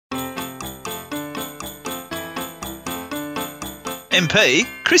MP,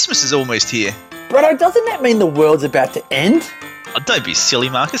 Christmas is almost here. Bro, doesn't that mean the world's about to end? Oh, don't be silly,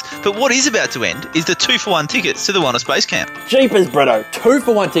 Marcus. But what is about to end is the 2-for-1 tickets to the Wellness Base Camp. Jeepers, Bretto.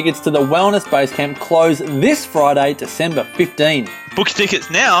 2-for-1 tickets to the Wellness Base Camp close this Friday, December 15. Book your tickets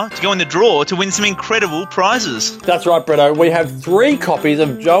now to go in the draw to win some incredible prizes. That's right, Bretto. We have 3 copies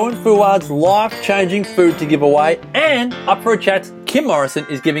of Joe and Fuad's life-changing food to give away, and up for a chat, Kim Morrison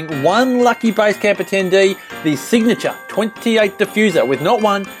is giving one lucky Base Camp attendee the signature 28 diffuser with not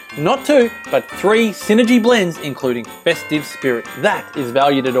 1, not 2, but 3 synergy blends, including Festive Spirit. That is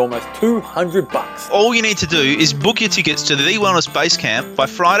valued at almost $200. All you need to do is book your tickets to the Wellness Base Camp by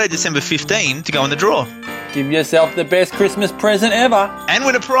Friday, December 15 to go in the draw. Give yourself the best Christmas present ever. And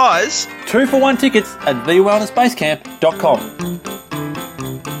win a prize. 2-for-1 tickets at thewellnessbasecamp.com.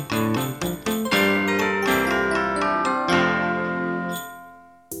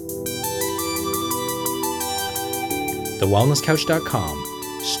 TheWellnessCouch.com,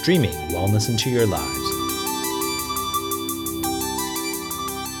 streaming wellness into your lives.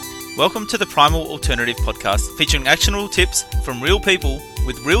 Welcome to the Primal Alternative Podcast, featuring actionable tips from real people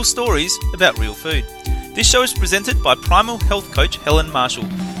with real stories about real food. This show is presented by Primal Health Coach Helen Marshall,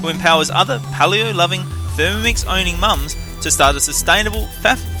 who empowers other paleo-loving, Thermomix-owning mums to start a sustainable,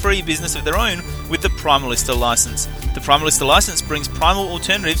 faff-free business of their own with the Primalista license. The Primalista license brings primal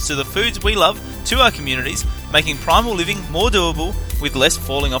alternatives to the foods we love to our communities, making primal living more doable with less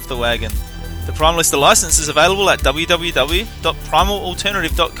falling off the wagon. The Primalista license is available at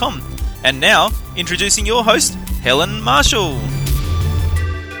www.primalalternative.com. And now, introducing your host, Helen Marshall.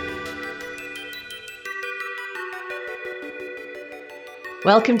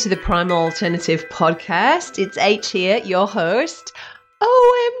 Welcome to the Primal Alternative Podcast. It's H here, your host.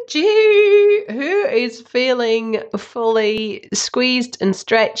 OMG! Who is feeling fully squeezed and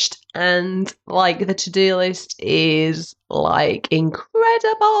stretched and like the to-do list is like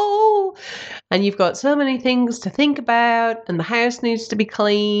incredible? And you've got so many things to think about, and the house needs to be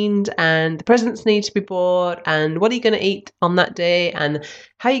cleaned, and the presents need to be bought, and what are you going to eat on that day, and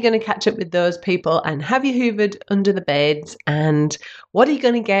how are you going to catch up with those people, and have you hoovered under the beds, and what are you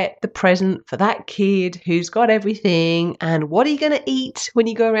going to get the present for that kid who's got everything, and what are you going to eat when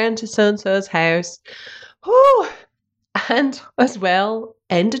you go around to so-and-so's house? Whew. And as well,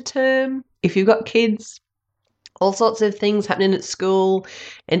 end of term, if you've got kids, all sorts of things happening at school,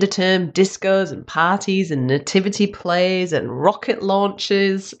 end of term discos and parties and nativity plays and rocket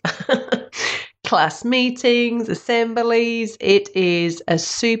launches, class meetings, assemblies. It is a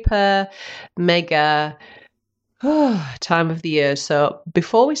super mega time of the year. So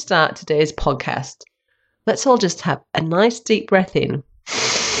before we start today's podcast, let's all just have a nice deep breath in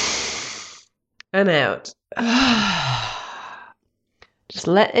and out. Just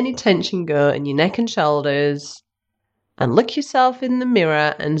let any tension go in your neck and shoulders and look yourself in the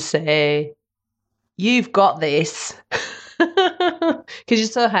mirror and say, you've got this. Because you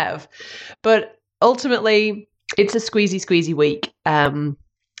so have. But ultimately, it's a squeezy week. So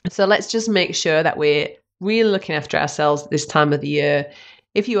let's just make sure that we're really looking after ourselves this time of the year.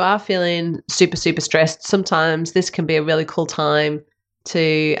 If you are feeling super stressed, sometimes this can be a really cool time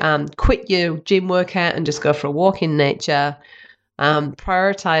to quit your gym workout and just go for a walk in nature.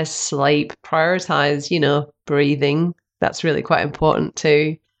 Prioritize sleep, prioritize, breathing. That's really quite important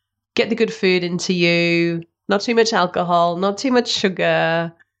too. Get the good food into you, not too much alcohol, not too much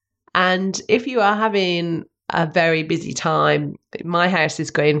sugar. And if you are having a very busy time, my house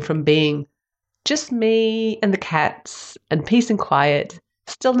is going from being just me and the cats and peace and quiet,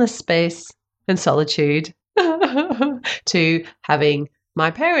 stillness, space and solitude to having my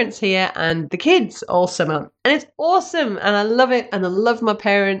parents here and the kids all summer. And it's awesome and I love it and I love my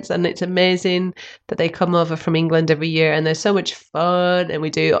parents and it's amazing that they come over from England every year and they're so much fun and we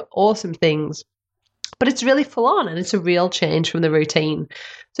do awesome things. But it's really full on and it's a real change from the routine.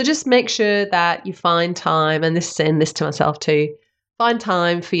 So just make sure that you find time, and saying this to myself too, find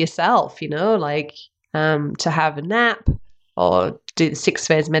time for yourself, to have a nap or do the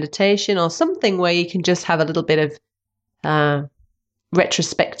 6-phase meditation or something where you can just have a little bit of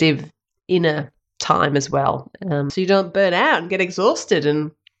retrospective inner time as well, so you don't burn out and get exhausted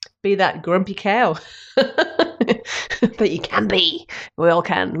and be that grumpy cow that you can be. We all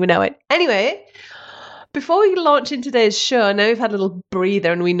can, we know it. Anyway, before we launch in today's show, now we've had a little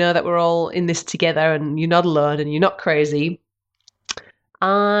breather and we know that we're all in this together and you're not alone and you're not crazy.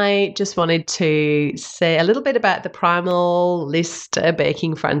 I just wanted to say a little bit about the Primal List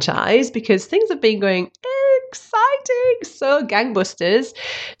baking franchise because things have been going exciting. So gangbusters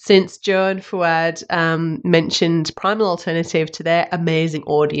since Jo and Fuad mentioned Primal Alternative to their amazing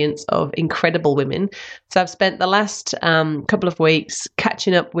audience of incredible women. So I've spent the last couple of weeks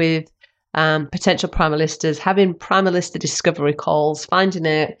catching up with potential Primalistas, having Primalista discovery calls, finding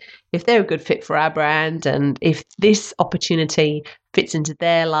out if they're a good fit for our brand and if this opportunity fits into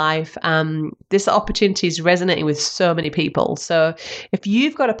their life. This opportunity is resonating with so many people. So if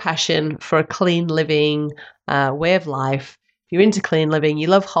you've got a passion for a clean living way of life, if you're into clean living, you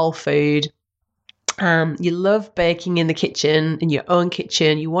love whole food, you love baking in the kitchen, in your own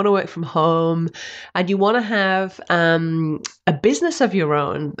kitchen, you want to work from home, and you want to have a business of your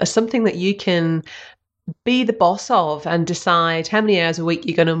own, something that you can be the boss of and decide how many hours a week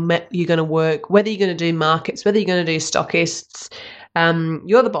you're going to work, whether you're going to do markets, whether you're going to do stockists.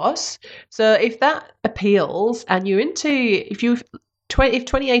 You're the boss. So if that appeals and you're into, if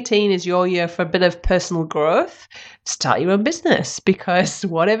 2018 is your year for a bit of personal growth, start your own business, because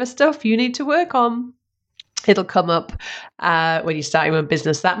whatever stuff you need to work on, it'll come up when you start your own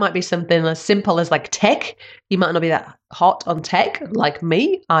business. That might be something as simple as like tech. You might not be that hot on tech like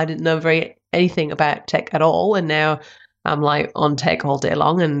me. I didn't know anything about tech at all, and now I'm like on tech all day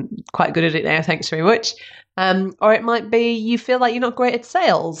long and quite good at it now. Thanks very much. Or it might be you feel like you're not great at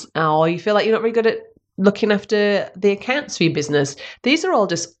sales, or you feel like you're not very good at looking after the accounts for your business. These are all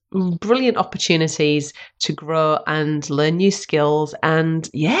just brilliant opportunities to grow and learn new skills and,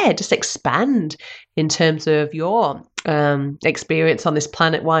 just expand in terms of your experience on this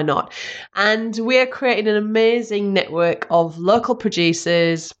planet. Why not? And we're creating an amazing network of local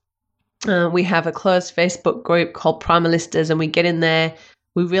producers. We have a closed Facebook group called Primalistas, and we get in there.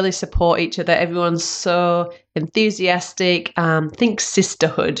 We really support each other. Everyone's so enthusiastic. Think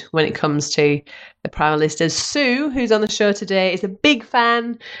sisterhood when it comes to the Primalistas. Sue, who's on the show today, is a big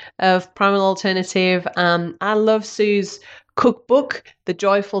fan of Primal Alternative. I love Sue's cookbook, The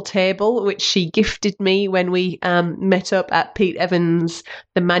Joyful Table, which she gifted me when we met up at Pete Evans'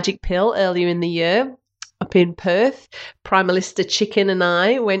 The Magic Pill earlier in the year up in Perth. Primalista Chicken and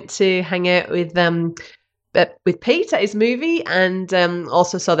I went to hang out with Pete at his movie, and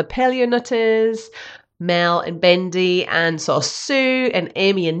also saw the Paleo Nutters, Mel and Bendy, and saw Sue and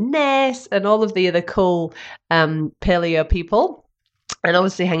Amy and Ness and all of the other cool paleo people. And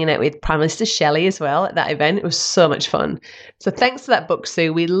obviously hanging out with Primalista Shelley as well at that event. It was so much fun. So thanks for that book,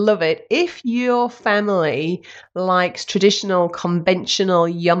 Sue. We love it. If your family likes traditional, conventional,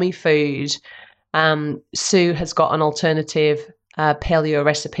 yummy food, Sue has got an alternative paleo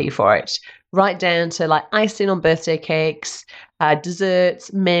recipe for it. Right down to like icing on birthday cakes,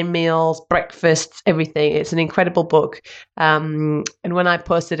 desserts, main meals, breakfasts, everything. It's an incredible book. And when I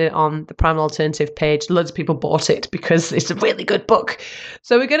posted it on the Primal Alternative page, loads of people bought it because it's a really good book.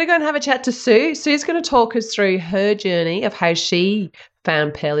 So we're going to go and have a chat to Sue. Sue's going to talk us through her journey of how she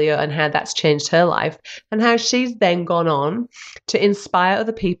found paleo and how that's changed her life, and how she's then gone on to inspire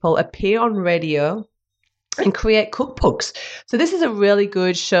other people, appear on radio, and create cookbooks. So this is a really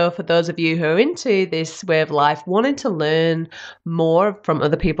good show for those of you who are into this way of life, wanting to learn more from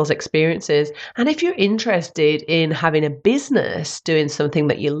other people's experiences. And if you're interested in having a business doing something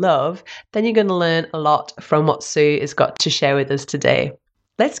that you love, then you're going to learn a lot from what Sue has got to share with us today.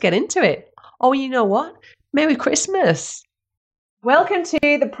 Let's get into it. Oh, you know what? Merry Christmas. Welcome to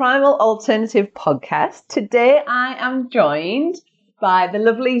the Primal Alternative podcast. Today I am joined by the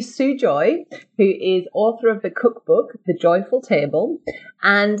lovely Sue Joy, who is author of the cookbook, The Joyful Table.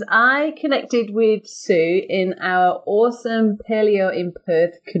 And I connected with Sue in our awesome Paleo in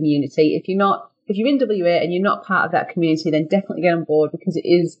Perth community. If you're in WA and you're not part of that community, then definitely get on board, because it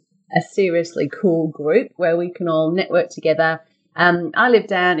is a seriously cool group where we can all network together. I live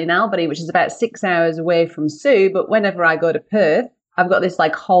down in Albany, which is about 6 hours away from Sue, but whenever I go to Perth, I've got this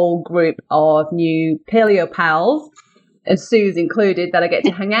like whole group of new paleo pals, and Sue's included, that I get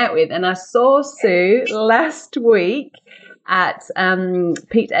to hang out with. And I saw Sue last week at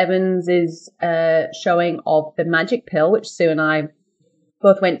Pete Evans' showing of The Magic Pill, which Sue and I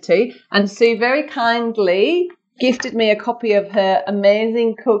both went to. And Sue very kindly gifted me a copy of her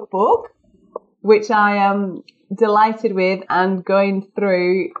amazing cookbook, which I am delighted with and going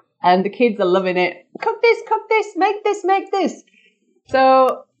through. And the kids are loving it. Cook this, make this.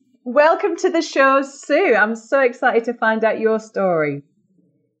 So welcome to the show, Sue. I'm so excited to find out your story.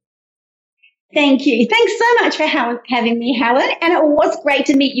 Thank you. Thanks so much for having me, Helen. And it was great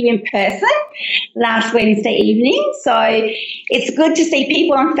to meet you in person last Wednesday evening. So it's good to see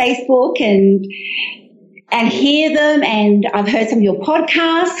people on Facebook and and hear them. And I've heard some of your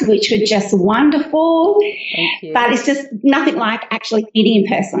podcasts, which are just wonderful. Thank you. But it's just nothing like actually meeting in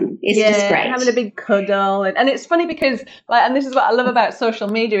person. It's just great. Having a big cuddle. And it's funny because, like, and this is what I love about social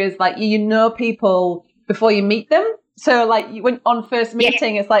media is, like, you know people before you meet them. So, like, when on first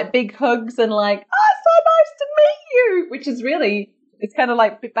meeting, it's like big hugs and like, oh, it's so nice to meet you, which is really, it's kind of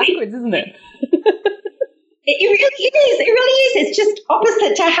like a bit backwards, isn't it? It really is. It really is. It's just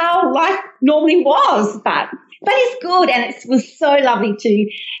opposite to how life normally was, but it's good, and it was so lovely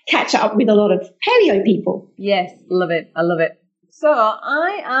to catch up with a lot of paleo people. Yes, love it. I love it. So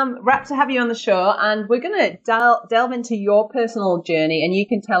I am wrapped to have you on the show, and we're going to delve into your personal journey, and you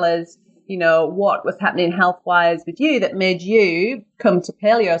can tell us, you know, what was happening health-wise with you that made you come to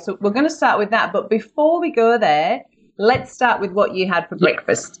paleo. So we're going to start with that, but before we go there, let's start with what you had for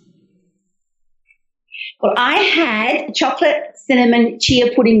breakfast. Well, I had chocolate cinnamon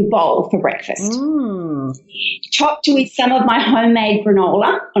chia pudding bowl for breakfast. Topped with some of my homemade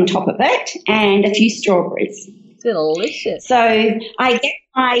granola on top of it and a few strawberries. Delicious. So I get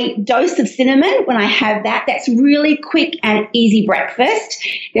my dose of cinnamon when I have that. That's really quick and easy breakfast.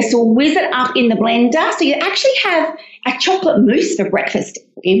 Just whiz it up in the blender. So you actually have a chocolate mousse for breakfast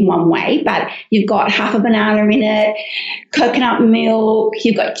in one way, but you've got half a banana in it, coconut milk,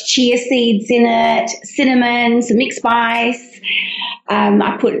 you've got chia seeds in it, cinnamon, some mixed spice.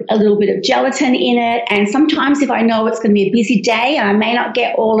 I put a little bit of gelatin in it, and sometimes if I know it's going to be a busy day and I may not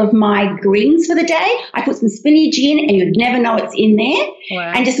get all of my greens for the day, I put some spinach in, and you'd never know it's in there.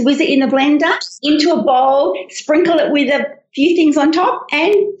 Wow. And just whiz it in the blender into a bowl, sprinkle it with a few things on top,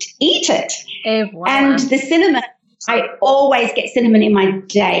 and eat it. Wow. And the cinnamon, I always get cinnamon in my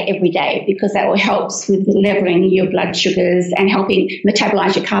day every day because that will helps with leveling your blood sugars and helping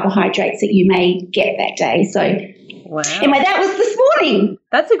metabolize your carbohydrates that you may get that day. So wow. anyway, that was this morning.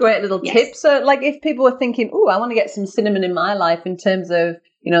 That's a great little tip. So, like, if people were thinking, oh, I want to get some cinnamon in my life in terms of,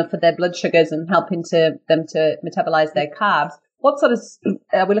 you know, for their blood sugars and helping them to metabolize their carbs, what sort of,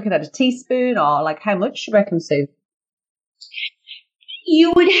 are we looking at a teaspoon or like how much you reckon, Sue?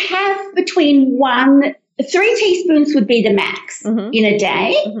 You would have between 3 teaspoons would be the max in a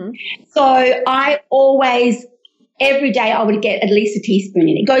day. So I always, every day I would get at least a teaspoon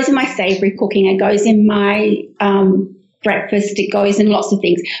in. It goes in my savory cooking. It goes in my breakfast. It goes in lots of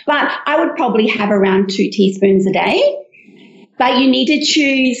things. But I would probably have around 2 teaspoons a day. But you need to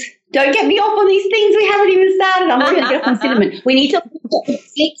choose. Don't get me off on these things. We haven't even started. I'm already going to get off on cinnamon. We need to look at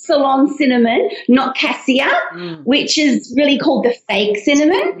Ceylon cinnamon, not cassia, which is really called the fake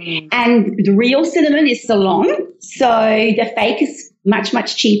cinnamon. And the real cinnamon is Ceylon. So the fake is much,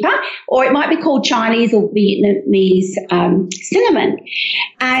 much cheaper. Or it might be called Chinese or Vietnamese cinnamon.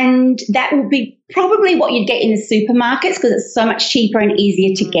 And that will be probably what you'd get in the supermarkets because it's so much cheaper and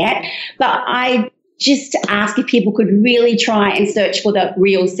easier to get. But I just ask if people could really try and search for the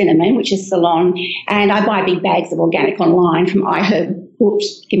real cinnamon, which is Ceylon. And I buy big bags of organic online from iHerb.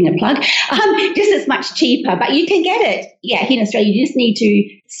 Oops, giving a plug. Just as much cheaper, but you can get it. Yeah, here in Australia, you just need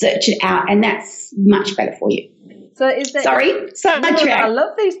to search it out, and that's much better for you. So is there? Sorry, I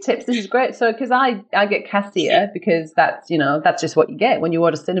love these tips. This is great. So because I get cassia because that's just what you get when you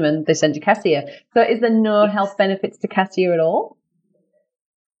order cinnamon. They send you cassia. So is there no health benefits to cassia at all?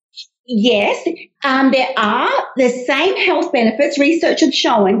 Yes, there are the same health benefits. Research has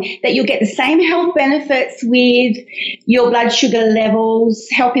shown that you'll get the same health benefits with your blood sugar levels,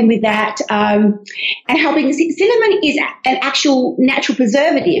 helping with that, and helping. Cinnamon is an actual natural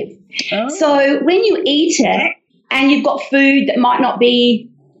preservative. Oh. So when you eat it and you've got food that might not be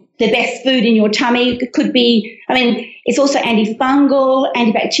the best food in your tummy, it could be, it's also antifungal,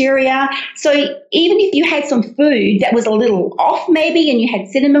 antibacterial. So even if you had some food that was a little off maybe and you had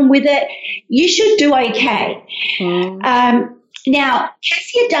cinnamon with it, you should do okay. Now,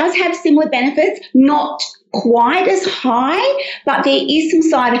 cassia does have similar benefits, not quite as high, but there is some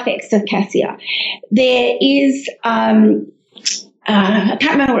side effects of cassia. There is, I can't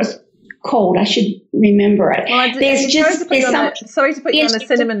remember what it's called. I should remember it. Well, sorry to put you on the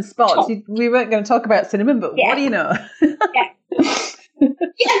cinnamon spot. We weren't going to talk about cinnamon, but what do you know?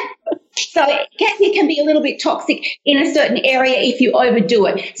 So cassia can be a little bit toxic in a certain area if you overdo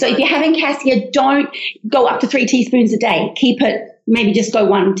it. So if you're having cassia, don't go up to 3 teaspoons a day. Keep it, maybe just go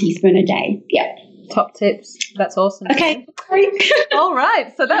 1 teaspoon a day. Yeah. Top tips. That's awesome. Okay. All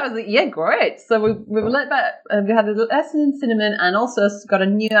right. So that was great. So we learned about we had a lesson in cinnamon and also got a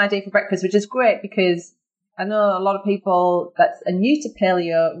new idea for breakfast, which is great because I know a lot of people that are new to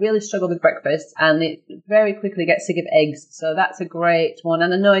paleo really struggle with breakfast and they very quickly get sick of eggs. So that's a great one.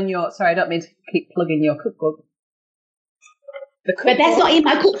 And I know I don't mean to keep plugging your cookbook. But that's not in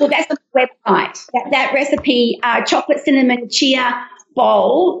my cookbook. That's on the website. That recipe, chocolate cinnamon chia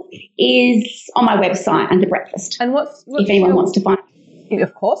bowl, is on my website under breakfast. And what's if anyone wants to find it.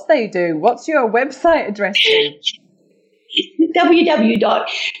 Of course they do. What's your website address?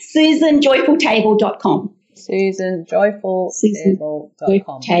 www.susanjoyfultable.com.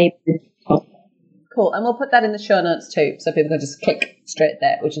 SusanJoyfulTable.com. Cool. And we'll put that in the show notes too, so people can just click straight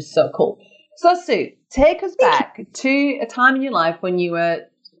there, which is so cool. So, Sue, take us back to a time in your life when you were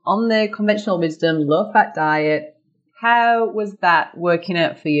on the conventional wisdom, low-fat diet. How was that working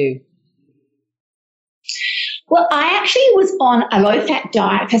out for you? Well, I actually was on a low-fat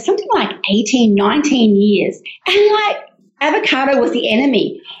diet for something like 18, 19 years. And avocado was the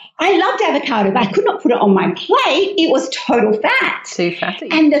enemy. I loved avocado, but I could not put it on my plate. It was total fat. Too fatty.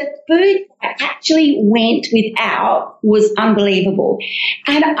 And the food I actually went without was unbelievable.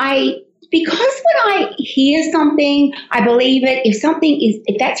 And because when I hear something, I believe it. If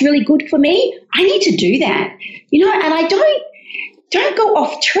that's really good for me, I need to do that. And I don't go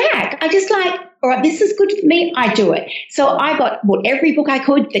off track. I just all right, this is good for me, I do it. So I bought every book I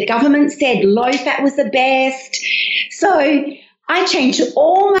could. The government said low fat was the best. So I changed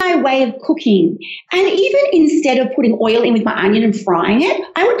all my way of cooking. And even instead of putting oil in with my onion and frying it,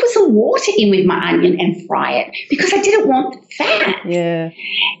 I would put some water in with my onion and fry it because I didn't want the fat. Yeah.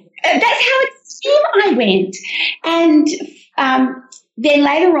 That's how extreme I went. And then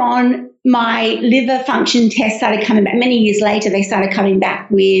later on, my liver function test started coming back. Many years later, they started coming back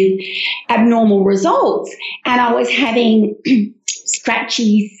with abnormal results. And I was having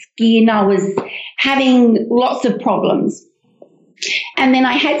scratchy skin. I was having lots of problems. And then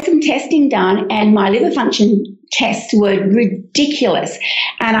I had some testing done, and my liver function tests were ridiculous.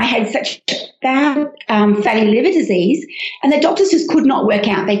 And I had such bad fatty liver disease, and the doctors just could not work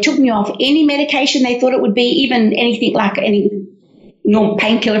out. They took me off any medication they thought it would be, even anything like any normal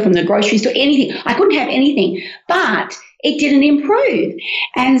painkiller from the grocery store, anything. I couldn't have anything, but it didn't improve.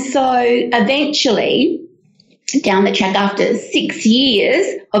 And so eventually, down the track, after 6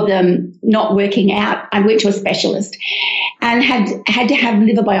 years of them not working out, I went to a specialist and had to have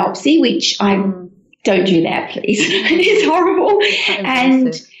liver biopsy, which I don't do that, please. It is horrible.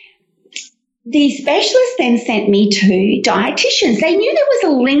 And the specialist then sent me to dietitians. They knew there was a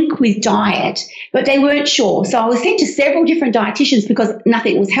link with diet, but they weren't sure. So I was sent to several different dietitians because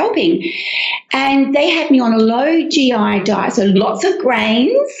nothing was helping. And they had me on a low GI diet, so lots of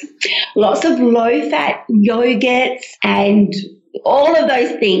grains, lots of low-fat yogurts and all of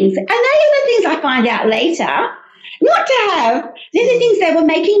those things. And they are the things I find out later not to have. They're the things that were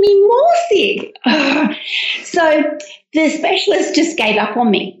making me more sick. So the specialist just gave up on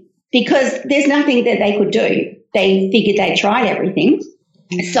me, because there's nothing that they could do. They figured they tried everything.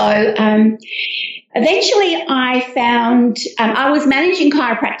 So eventually I found I was managing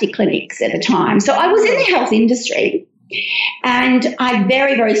chiropractic clinics at the time. So I was in the health industry, and I had a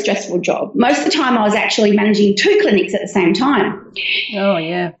very, very stressful job. Most of the time I was actually managing 2 clinics at the same time. Oh,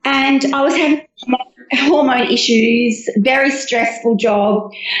 yeah. And I was having hormone issues, very stressful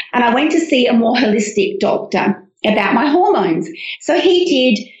job. And I went to see a more holistic doctor about my hormones. So he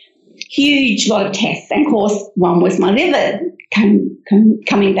did huge lot of tests, and of course one was my liver coming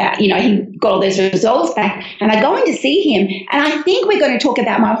back. He got all those results back, and I go in to see him, and I think we're going to talk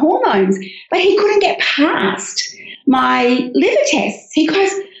about my hormones, but he couldn't get past my liver tests. He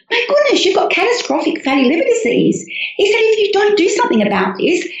goes, my goodness, you've got catastrophic fatty liver disease. He said, if you don't do something about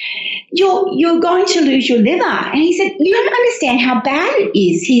this, you're going to lose your liver. And he said, you don't understand how bad it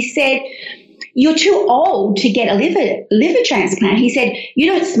is. He said, you're too old to get a liver transplant. He said, you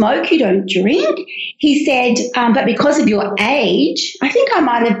don't smoke, you don't drink. He said, but because of your age, I think I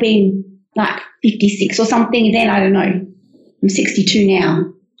might have been like 56 or something then, I don't know. I'm 62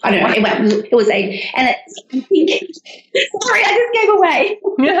 now. I don't know. It was age. And I think, sorry, I just gave away.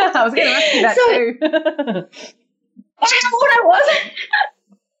 Yeah, I was going to ask you that too. I thought I was.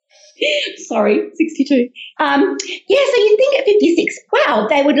 Sorry, 62. So you think at 56, wow,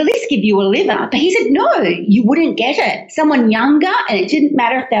 they would at least give you a liver. But he said, no, you wouldn't get it. Someone younger, and it didn't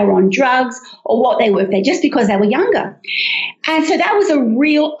matter if they were on drugs or what they were, just because they were younger. And so that was a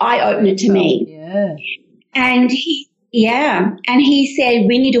real eye-opener to me. Yeah. And he said,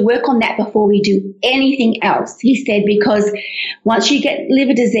 we need to work on that before we do anything else. He said, because once you get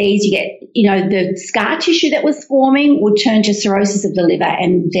liver disease, you get, the scar tissue that was forming would turn to cirrhosis of the liver,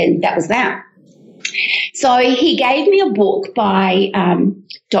 and then that was that. So he gave me a book by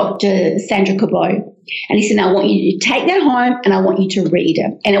Dr. Sandra Cabot, and he said, I want you to take that home and I want you to read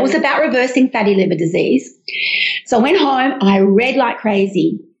it. And it was about reversing fatty liver disease. So I went home, I read like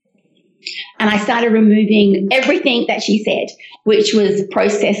crazy. And I started removing everything that she said, which was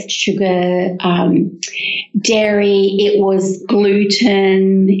processed sugar, dairy, it was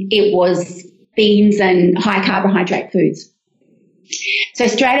gluten, it was beans and high carbohydrate foods. So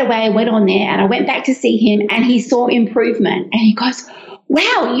straight away I went on there and I went back to see him, and he saw improvement, and he goes,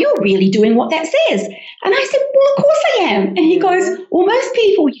 wow, you're really doing what that says. And I said, well, of course I am. And he goes, well, most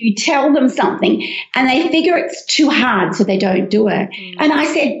people, you tell them something and they figure it's too hard, so they don't do it. And I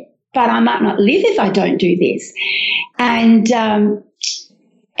said, but I might not live if I don't do this. And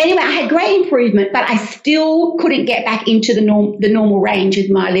anyway, I had great improvement, but I still couldn't get back into the normal range with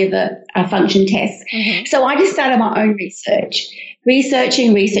my liver function tests. Mm-hmm. So I just started my own researching. This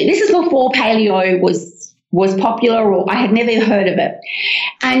is before paleo was popular, or I had never heard of it.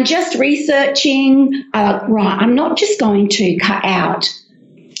 And just researching, I'm not just going to cut out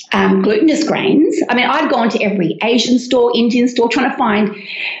glutinous grains. I mean, I'd gone to every Asian store, Indian store, trying to find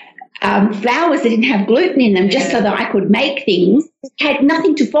flours that didn't have gluten in them just so that I could make things. Had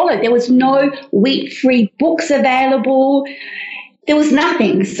nothing to follow. There was no wheat-free books available. There was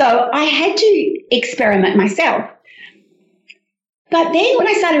nothing. So I had to experiment myself. But then when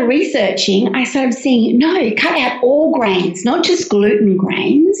I started researching, I started seeing, no, cut out all grains, not just gluten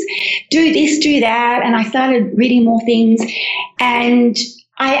grains. Do this, do that. And I started reading more things. And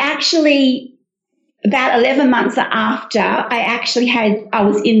I actually, about 11 months after, I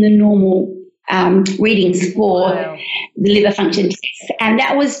was in the normal readings for the liver function test. And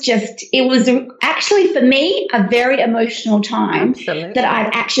that was it was actually for me a very emotional time that I'd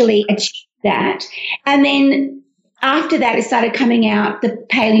actually achieved that. And then after that, it started coming out, the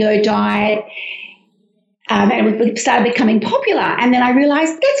paleo diet, and it started becoming popular. And then I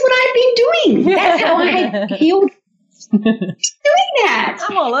realized that's what I'd been doing. That's how I had healed. Doing that.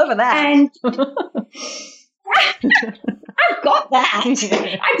 I'm all over that. And I've got that.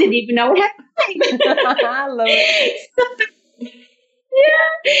 I didn't even know what happened. I love it.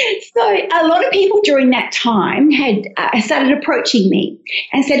 Yeah. So a lot of people during that time had started approaching me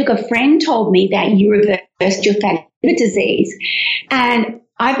and said, look, a friend told me that you reversed your fatty liver disease. And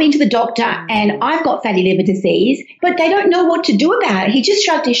I've been to the doctor and I've got fatty liver disease, but they don't know what to do about it. He just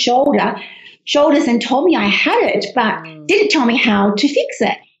shrugged his shoulders and told me I had it, but didn't tell me how to fix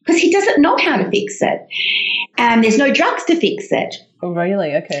it, because he doesn't know how to fix it. And there's no drugs to fix it. Oh,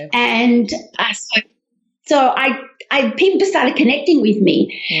 really? Okay. And so people just started connecting with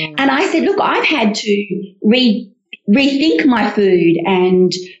me. And I said, look, I've had to rethink my food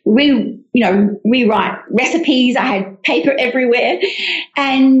and rewrite recipes. I had paper everywhere.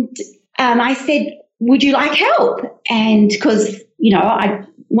 And I said, would you like help? And because, I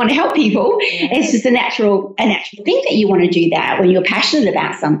want to help people. Yeah. It's just a natural thing that you want to do that when you're passionate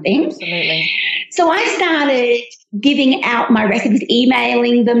about something. Absolutely. So I started giving out my recipes,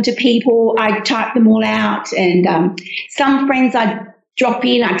 emailing them to people. I'd type them all out, and some friends I'd drop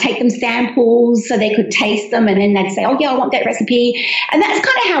in, I'd take them samples so they could taste them, and then they'd say, oh, yeah, I want that recipe. And that's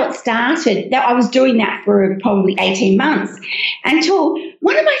kind of how it started. I was doing that for probably 18 months until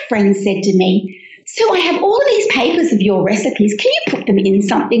one of my friends said to me, so I have all of these papers of your recipes. Can you put them in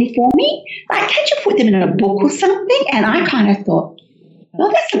something for me? Like, can't you put them in a book or something? And I kind of thought, well,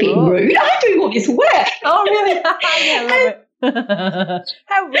 that's a bit rude. I'm doing all this work. Oh, really? Yeah, I love it.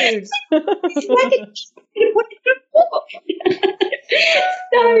 How rude. So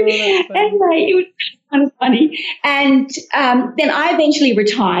anyway, it was kind of funny. And then I eventually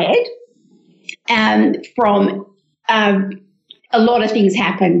retired from a lot of things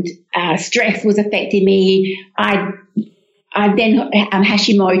happened. Stress was affecting me. I then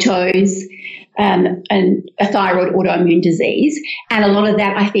Hashimoto's and a thyroid autoimmune disease. And a lot of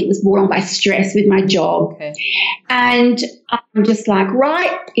that, I think, was brought on by stress with my job. Okay. And I'm just like,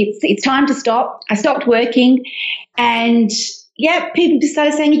 right, it's time to stop. I stopped working, and people just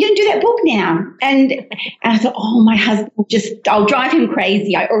started saying, you're going to do that book now. And I thought, oh, my husband I'll drive him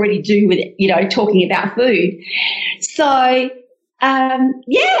crazy. I already do with it, talking about food. So, then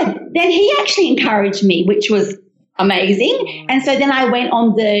he actually encouraged me, which was amazing. And so then I went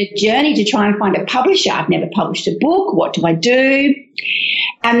on the journey to try and find a publisher. I've never published a book. What do I do?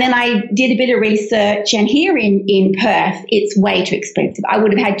 And then I did a bit of research, and here in Perth, it's way too expensive. I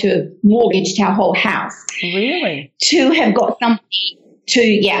would have had to have mortgaged our whole house. Really? To have got somebody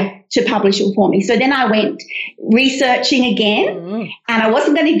to publish it for me. So then I went researching again, and I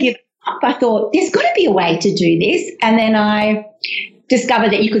wasn't going to give up. I thought, there's got to be a way to do this. And then I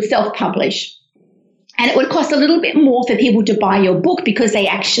discovered that you could self-publish. And it would cost a little bit more for people to buy your book because they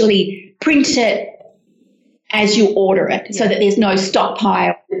actually print it as you order it, so that there's no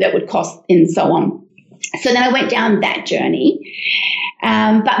stockpile that would cost and so on. So then I went down that journey.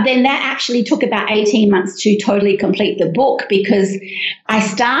 But then that actually took about 18 months to totally complete the book, because I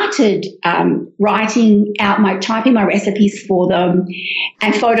started typing my recipes for them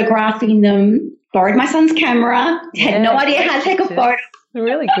and photographing them, borrowed my son's camera, had no idea how to take a photo.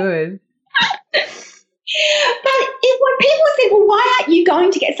 Really good. But when people say, well, why aren't you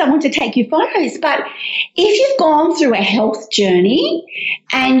going to get someone to take you photos? But if you've gone through a health journey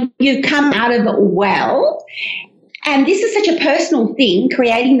and you've come out of it well, and this is such a personal thing,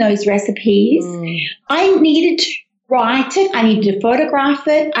 creating those recipes, I needed to write it. I needed to photograph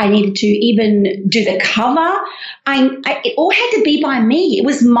it. I needed to even do the cover. It all had to be by me. It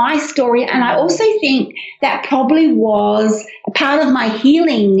was my story. And I also think that probably was a part of my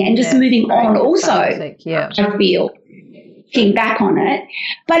healing and just moving on also, I feel, looking back on it.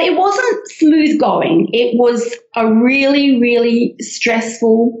 But it wasn't smooth going. It was a really, really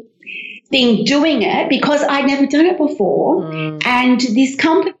stressful thing doing it, because I'd never done it before. And this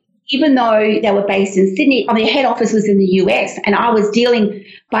company, even though they were based in Sydney, their head office was in the US, and I was dealing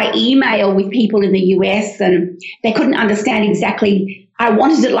by email with people in the US, and they couldn't understand exactly, I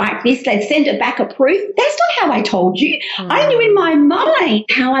wanted it like this. They'd send it back a proof. That's not how I told you. I knew in my mind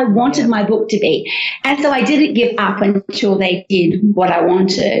how I wanted my book to be. And so I didn't give up until they did what I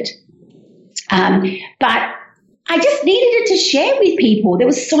wanted. But I just needed it to share with people. There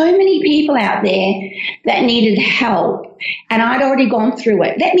were so many people out there that needed help, and I'd already gone through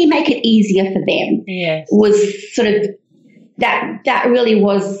it. Let me make it easier for them. Yes. Was sort of that really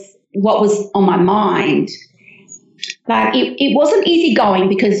was what was on my mind. But it wasn't easy going,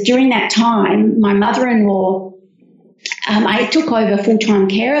 because during that time, my mother-in-law, I took over full-time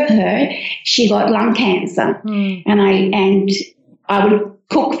care of her. She got lung cancer, and I would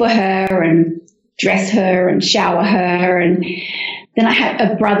cook for her and dress her and shower her. And then I had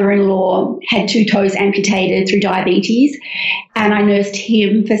a brother-in-law, had 2 toes amputated through diabetes, and I nursed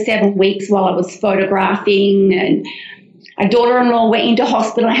him for 7 weeks while I was photographing. And a daughter-in-law went into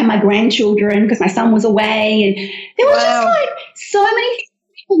hospital. I had my grandchildren because my son was away, and there was just like so many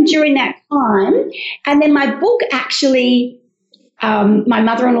things during that time. And then my book actually, my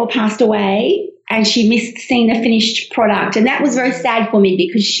mother-in-law passed away, and she missed seeing the finished product. And that was very sad for me,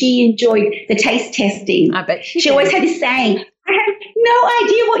 because she enjoyed the taste testing. I bet she always had this saying, I had no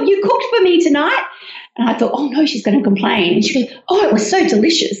idea what you cooked for me tonight. And I thought, oh, no, she's going to complain. And she goes, oh, it was so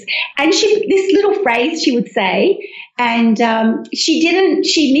delicious. And this little phrase she would say, and she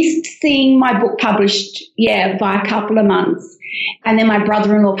missed seeing my book published, by a couple of months. And then my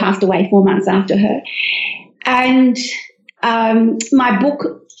brother-in-law passed away 4 months after her. And my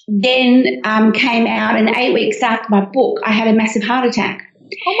book then came out, and 8 weeks after my book, I had a massive heart attack.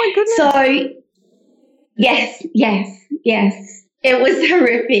 Oh, my goodness. So, yes. It was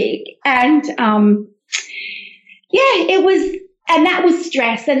horrific. And, it was, and that was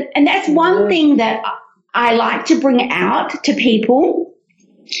stress. And that's one thing that I like to bring out to people.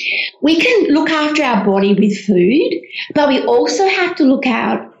 We can look after our body with food, but we also have to look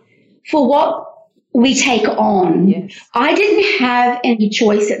out for what we take on. Yes. I didn't have any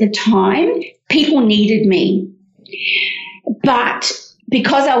choice at the time. People needed me. But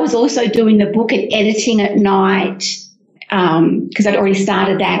because I was also doing the book and editing at night, because I'd already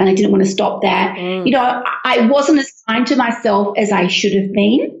started that and I didn't want to stop that, I wasn't as kind to myself as I should have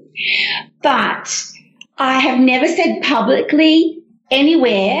been. But I have never said publicly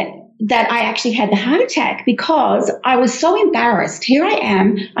anywhere that I actually had the heart attack, because I was so embarrassed. Here I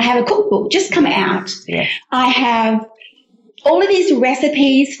am. I have a cookbook just come out. Yes. I have all of these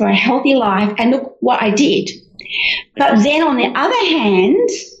recipes for a healthy life, and look what I did. But then on the other hand,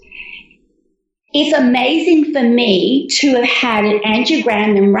 it's amazing for me to have had an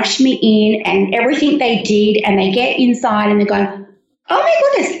angiogram and rush me in and everything they did, and they get inside and they're going, oh my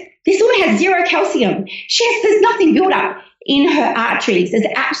goodness, this woman has 0 calcium. There's nothing built up in her arteries. There's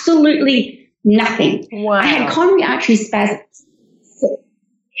absolutely nothing. Wow. I had coronary artery spasms.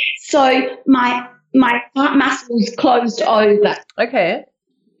 So my heart muscles closed over. Okay.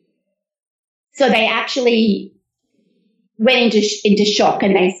 So they actually went into shock,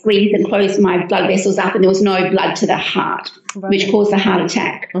 and they squeezed and closed my blood vessels up, and there was no blood to the heart, which caused a heart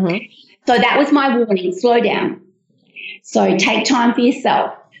attack. Mm-hmm. So that was my warning, slow down. So take time for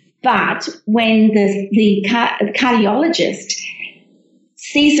yourself. But when the cardiologist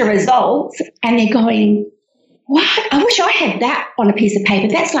sees the results and they're going, what? I wish I had that on a piece of paper.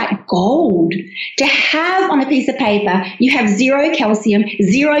 That's like gold to have on a piece of paper. You have 0 calcium,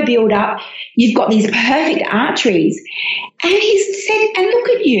 0 build-up. You've got these perfect arteries. And he said, and look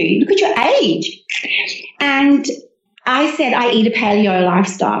at you. Look at your age. And I said, I eat a paleo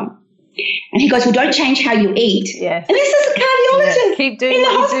lifestyle. And he goes, well, don't change how you eat. Yes. And this is a cardiologist Keep doing in the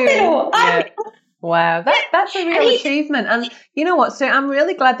what you do. hospital. Yeah. Wow, that's a real achievement. And you know what? So I'm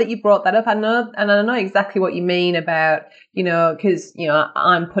really glad that you brought that up. I know exactly what you mean about, because,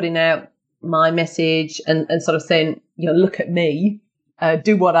 I'm putting out my message and sort of saying, look at me,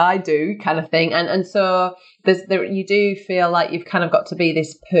 do what I do kind of thing. And so you do feel like you've kind of got to be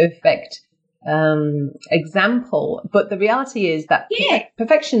this perfect example, but the reality is that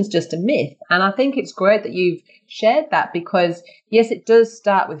perfection's just a myth. And I think it's great that you've shared that, because yes, it does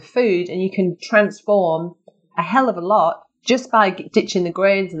start with food, and you can transform a hell of a lot just by ditching the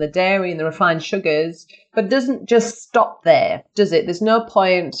grains and the dairy and the refined sugars. But it doesn't just stop there, does it? There's no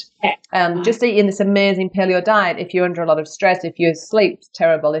point just eating this amazing paleo diet if you're under a lot of stress, if your sleep's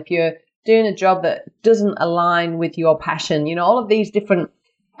terrible, if you're doing a job that doesn't align with your passion, all of these different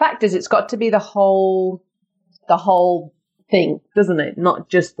factors. It's got to be the whole thing, doesn't it? Not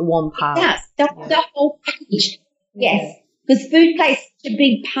just the one part. Yes, the whole package. Yes, because food plays such a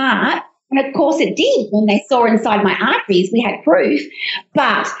big part, and of course it did. When they saw inside my arteries, we had proof,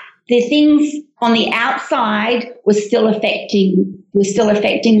 but the things on the outside were still affecting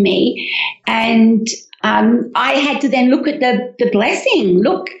me, and I had to then look at the blessing.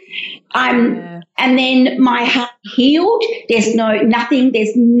 Look, and then my heart healed. There's no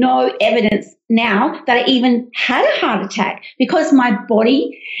evidence now that I even had a heart attack, because my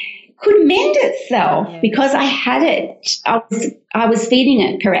body could mend itself because I had it. I was feeding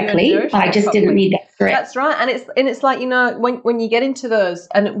it correctly, but I just didn't need that stress. That's right, and it's like, when you get into those,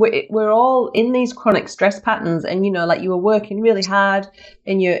 and we're all in these chronic stress patterns, and like you were working really hard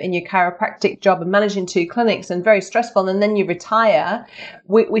in your chiropractic job and managing 2 clinics and very stressful, and then you retire.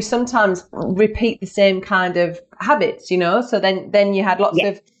 We sometimes repeat the same kind of habits, so then you had lots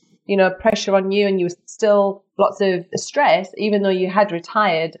of pressure on you, and you were still lots of stress, even though you had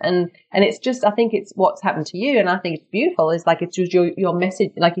retired. And it's just, I think it's what's happened to you. And I think it's beautiful. It's like, it's just your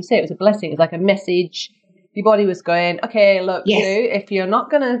message. Like you say, it was a blessing. It was like a message. Your body was going, okay, look, Sue, if you're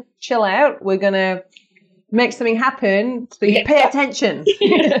not going to chill out, we're going to make something happen. So you pay attention. So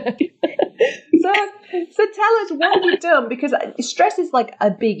tell us, what have you done? Because stress is like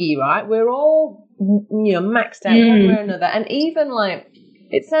a biggie, right? We're all, maxed out one way or another. And even like,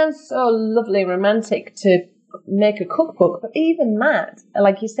 it sounds so lovely and romantic to make a cookbook, but even that,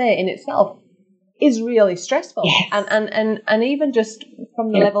 like you say, in itself is really stressful. Yes. And even just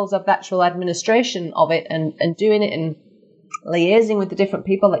from the levels of the actual administration of it and doing it and liaising with the different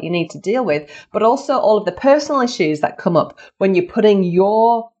people that you need to deal with, but also all of the personal issues that come up when you're putting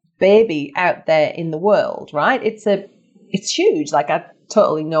your baby out there in the world, right? It's huge. Like, I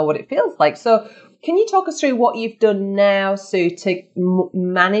totally know what it feels like. So can you talk us through what you've done now, Sue, to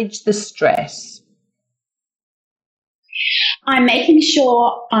manage the stress? I'm making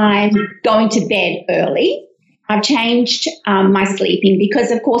sure I'm going to bed early. I've changed my sleeping because,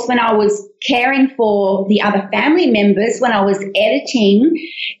 of course, when I was caring for the other family members, when I was editing,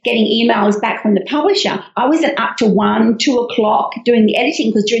 getting emails back from the publisher, I wasn't up to 1, 2 o'clock doing the editing,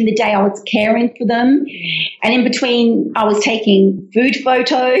 because during the day I was caring for them. And in between, I was taking food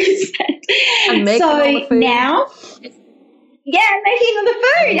photos. And making all the food. Now, making all the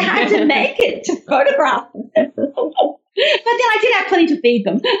food. I had to make it to photograph them. But then I did have plenty to feed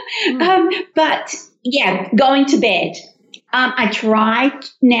them. Going to bed. I try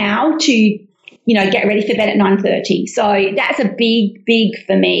now to, get ready for bed at 9:30. So that's a big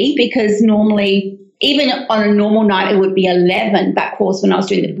for me, because normally, even on a normal night, it would be 11. But of course, when I was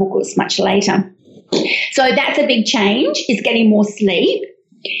doing the book, it was much later. So that's a big change, is getting more sleep.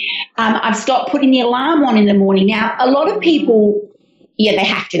 I've stopped putting the alarm on in the morning. Now, a lot of people, they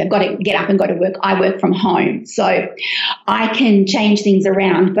have to. They've got to get up and go to work. I work from home, so I can change things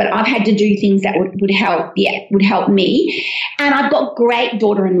around. But I've had to do things that would help me. And I've got great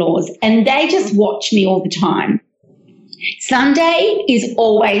daughter-in-laws, and they just watch me all the time. Sunday is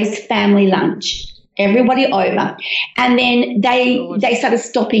always family lunch. Everybody over. And then they started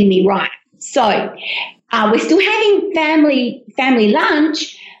stopping me, right. So we're still having family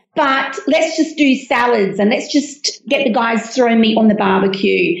lunch, but let's just do salads, and let's just get the guys throwing meat on the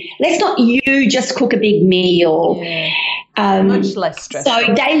barbecue. Let's not you just cook a big meal. Much less stress.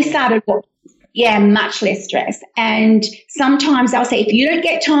 So they started, much less stress. And sometimes they'll say, if you don't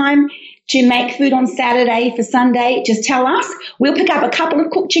get time to make food on Saturday for Sunday, just tell us. We'll pick up a couple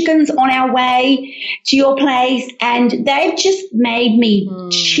of cooked chickens on our way to your place. And they've just made me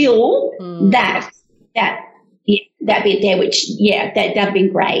chill that that bit there, which that'd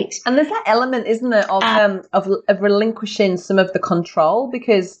been great. And there's that element, isn't it, of relinquishing some of the control,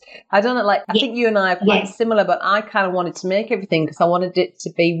 because I don't know, like I think you and I are quite similar, but I kind of wanted to make everything because I wanted it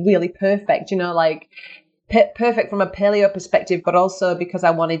to be really perfect, you know, like perfect from a paleo perspective, but also because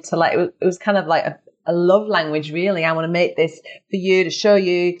I wanted to, like, it was kind of like a love language, really. I want to make this for you, to show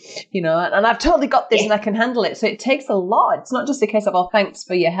you, you know, and I've totally got this and I can handle it. So it takes a lot. It's not just a case of, oh, thanks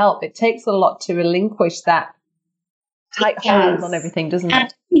for your help. It takes a lot to relinquish that tight hold on everything, doesn't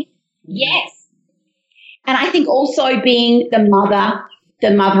it? Yes. And I think also being the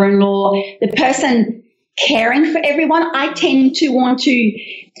mother-in-law, the person caring for everyone, I tend to want to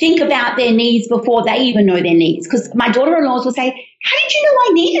think about their needs before they even know their needs. Because my daughter-in-laws will say, how did you know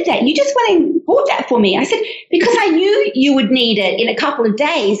I needed that? You just went and bought that for me. I said, because I knew you would need it in a couple of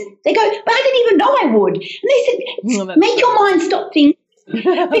days. They go, but I didn't even know I would. And they said, make your mind stop thinking,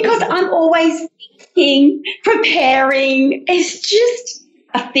 because I'm always thinking, preparing. It's just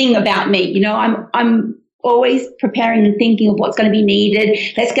a thing about me. You know, I'm always preparing and thinking of what's going to be needed.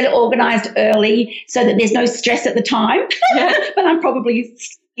 Let's get it organised early so that there's no stress at the time. But I'm probably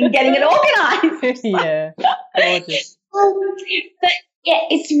getting it organised. Yeah. But yeah,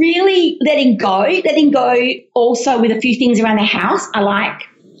 it's really letting go also with a few things around the house. I like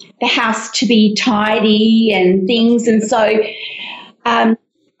the house to be tidy and things. And so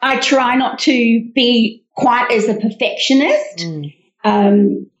I try not to be quite as a perfectionist.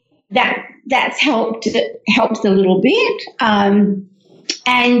 That's helped a little bit.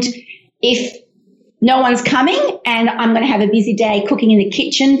 And if no one's coming and I'm going to have a busy day cooking in the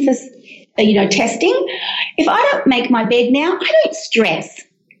kitchen for, testing, if I don't make my bed now, I don't stress.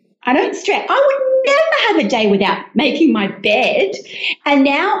 I would never have a day without making my bed. And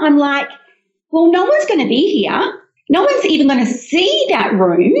now I'm like, well, no one's going to be here. No one's even going to see that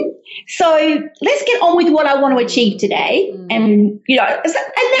room. So let's get on with what I want to achieve today. And, and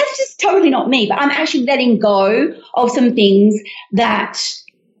that's just totally not me, but I'm actually letting go of some things that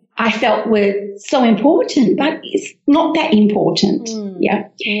I felt were so important, but it's not that important.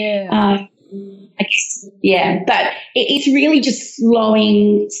 I guess, but it's really just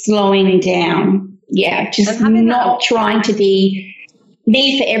slowing down. Yeah, just not trying to be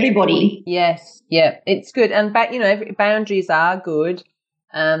me for everybody. Yes, yeah, it's good. And boundaries are good.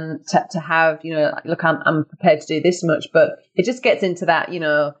 To have, look, I'm prepared to do this much, but it just gets into that,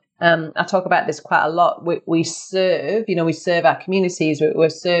 I talk about this quite a lot. We serve, we serve our communities, we're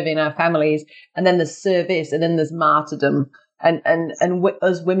serving our families, and then there's service, and then there's martyrdom. And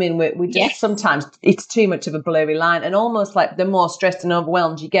as women, we just sometimes it's too much of a blurry line, and almost like the more stressed and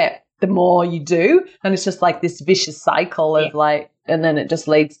overwhelmed you get, the more you do, and it's just like this vicious cycle of like, and then it just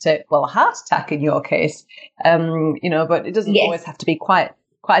leads to, well, a heart attack in your case, but it doesn't always have to be quite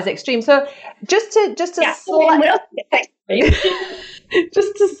as extreme. So just to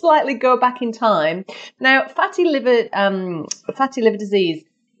slightly go back in time. Now, fatty liver disease,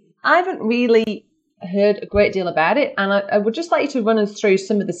 I haven't really heard a great deal about it, and I would just like you to run us through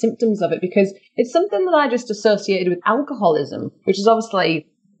some of the symptoms of it, because it's something that I just associated with alcoholism, which is obviously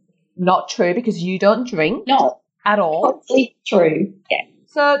not true because you don't drink at all. Totally true. Yeah.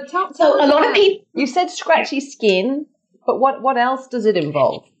 So tell a lot of people. You said scratchy skin, but what else does it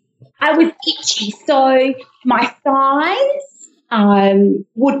involve? I was itchy, so my thighs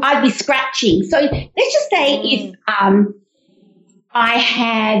I'd be scratching. So let's just say if I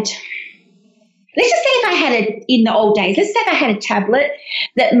had in the old days, let's say if I had a tablet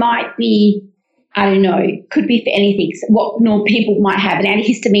that might be, I don't know, could be for anything, what normal people might have, an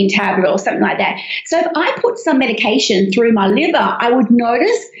antihistamine tablet or something like that. So if I put some medication through my liver, I would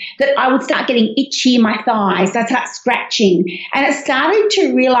notice that I would start getting itchy in my thighs. I'd start scratching. And it started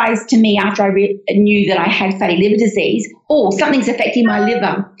to realize to me after I knew that I had fatty liver disease, something's affecting my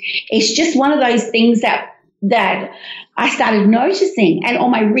liver. It's just one of those things that I started noticing. And on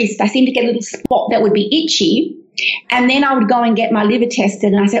my wrist, I seemed to get a little spot that would be itchy. And then I would go and get my liver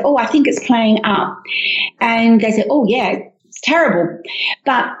tested, and I said, I think it's playing up. And they said, yeah, it's terrible.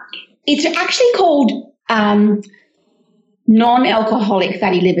 But it's actually called non-alcoholic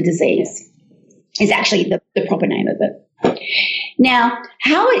fatty liver disease is actually the proper name of it. Now,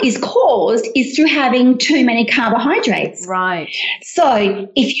 how it is caused is through having too many carbohydrates. Right. So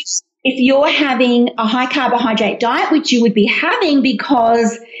if you're having a high carbohydrate diet, which you would be having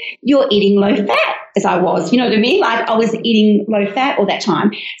because you're eating low fat, as I was, you know what I mean? Like I was eating low fat all that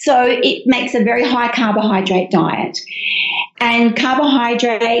time. So it makes a very high carbohydrate diet. And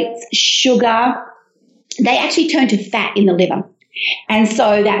carbohydrates, sugar, they actually turn to fat in the liver. And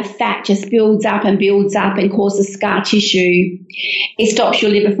so that fat just builds up and causes scar tissue. It stops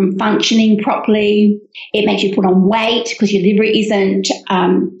your liver from functioning properly. It makes you put on weight because your liver isn't,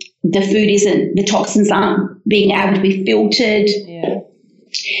 the toxins aren't being able to be filtered. Yeah.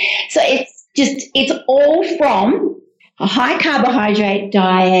 So it's all from a high carbohydrate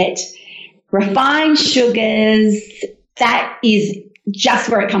diet, refined sugars. That is just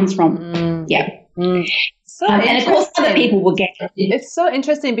where it comes from. Yeah. So and of course, other people will get it. It's so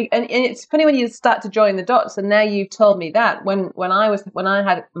interesting, and it's funny when you start to join the dots. And now you've told me that when I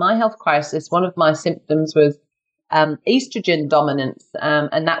had my health crisis, one of my symptoms was estrogen dominance,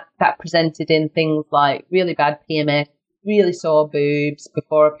 and that presented in things like really bad PMS, really sore boobs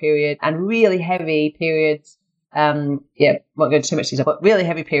before a period, and really heavy periods. Won't go into too much detail, but really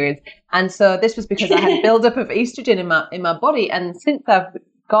heavy periods. And so this was because I had a buildup of estrogen in my body. And since I've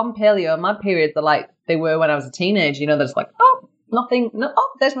gone paleo, my periods are like they were when I was a teenager. They're just like, oh, nothing, no, oh,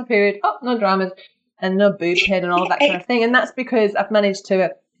 there's my period, oh, no dramas, and no boob pain and all of that kind of thing. And that's because I've managed to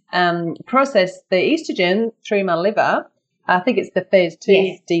process the estrogen through my liver. I think it's the phase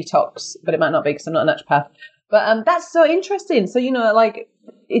 2 detox, but it might not be because I'm not a naturopath. But that's so interesting. So,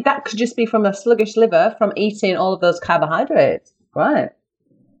 that could just be from a sluggish liver from eating all of those carbohydrates, right?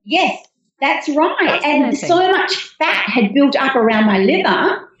 Yes, that's right. And so much fat had built up around my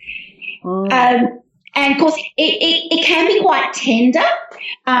liver. And, of course, it can be quite tender.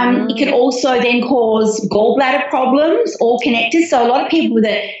 It can also then cause gallbladder problems, all connected. So a lot of people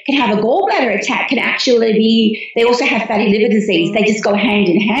that can have a gallbladder attack can actually they also have fatty liver disease. They just go hand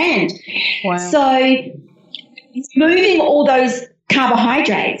in hand. Wow. So moving all those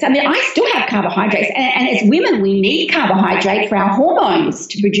carbohydrates. I mean, I still have carbohydrates, and as women, we need carbohydrate for our hormones,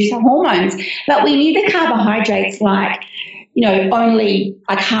 to produce our hormones, but we need the carbohydrates like, only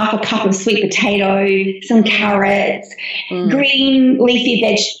like half a cup of sweet potato, some carrots, green leafy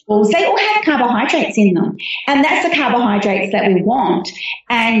vegetables. They all have carbohydrates in them, and that's the carbohydrates that we want.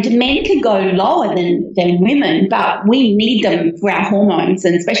 And men can go lower than women, but we need them for our hormones,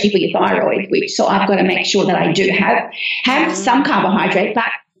 and especially for your thyroid, so I've got to make sure that I do have some carbohydrate, but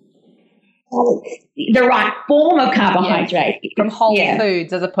the right form of carbohydrate. From whole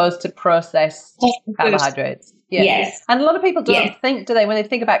foods as opposed to processed carbohydrates. Yeah. Yes. And a lot of people don't think, do they? When they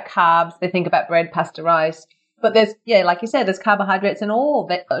think about carbs, they think about bread, pasta, rice. But there's, like you said, there's carbohydrates in all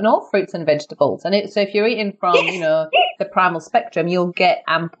fruits and vegetables. And so if you're eating from, the primal spectrum, you'll get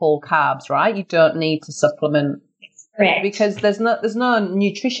ample carbs, right? You don't need to supplement. Correct. Because there's no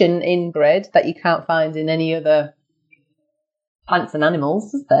nutrition in bread that you can't find in any other plants and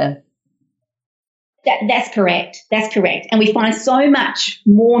animals, is there? That's correct. That's correct. And we find so much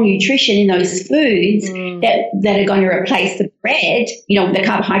more nutrition in those foods that are going to replace the bread, the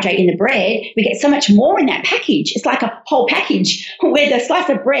carbohydrate in the bread. We get so much more in that package. It's like a whole package where the slice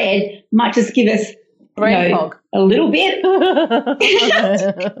of bread might just give us a little bit.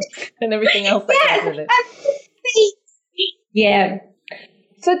 And everything else that goes with it. Yeah.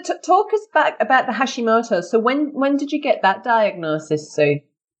 So talk us back about the Hashimoto's. So when did you get that diagnosis, Sue?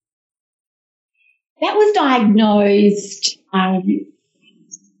 That was diagnosed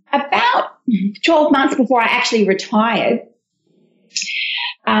about 12 months before I actually retired.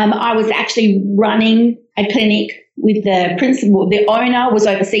 I was actually running a clinic with the principal. The owner was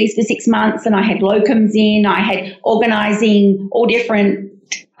overseas for 6 months, and I had locums in. I had organising all different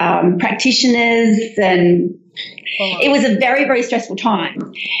practitioners, and it was a very, very stressful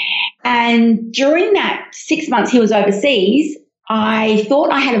time. And during that 6 months he was overseas, I thought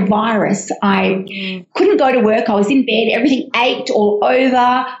I had a virus. I couldn't go to work. I was in bed. Everything ached all over.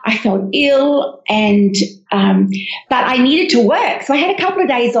 I felt ill, but I needed to work. So I had a couple of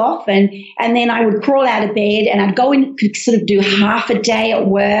days off, and then I would crawl out of bed, and I'd go and could sort of do half a day at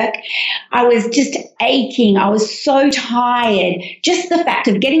work. I was just aching. I was so tired. Just the fact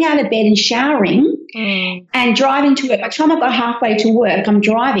of getting out of bed and showering and driving to work. By the time I got halfway to work, I'm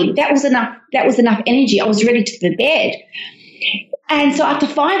driving. That was enough energy. I was ready to go to bed. And so after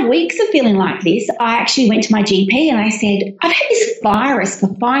 5 weeks of feeling like this, I actually went to my GP and I said, I've had this virus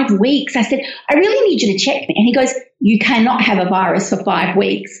for 5 weeks. I said, I really need you to check me. And he goes, you cannot have a virus for 5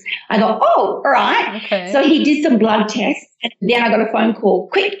 weeks. I go, oh, all right. Okay. So he did some blood tests, and then I got a phone call,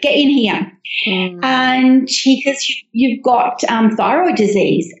 quick, get in here. And he says, you've got thyroid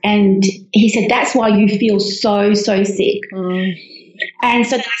disease. And he said, that's why you feel so, so sick. And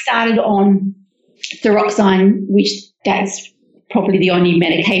so then I started on thyroxine, which that's probably the only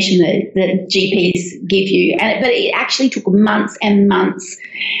medication that GPs give you. But it actually took months and months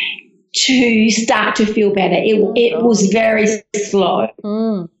to start to feel better. It was very slow.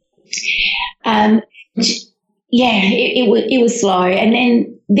 it was slow.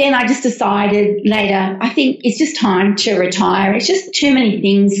 And then I just decided later, I think it's just time to retire. It's just too many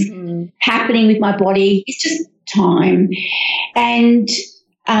things happening with my body. It's just time. And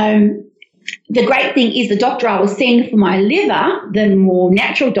the great thing is the doctor I was seeing for my liver, the more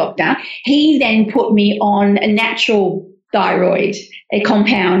natural doctor, he then put me on a natural thyroid, a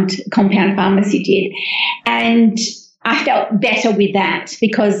compound pharmacy did. And I felt better with that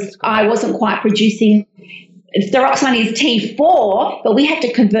because I wasn't quite producing. Thyroxine is T4, but we had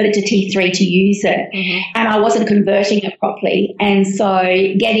to convert it to T3 to use it. And I wasn't converting it properly. And so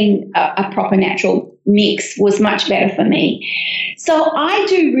getting a proper natural mix was much better for me. So I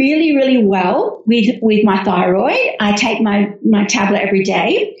do really, really well with my thyroid. I take my tablet every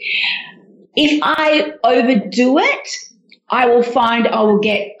day. If I overdo it, I will find I will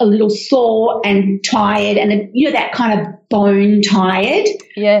get a little sore and tired and, that kind of bone tired.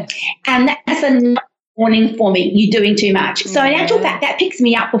 Yes. And that's a warning for me, you're doing too much. So in actual fact, that picks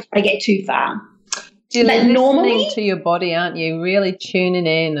me up before I get too far. You're listening to your body, aren't you? Really tuning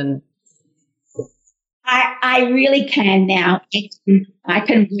in. And I really can now. I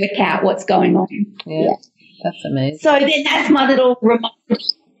can work out what's going on. Yeah. That's amazing. So then that's my little reminder.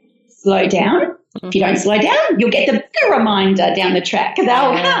 Slow down. If you don't slow down, you'll get the bigger reminder down the track because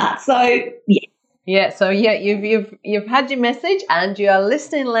they'll cut. So yeah. Yeah. So you've had your message and you are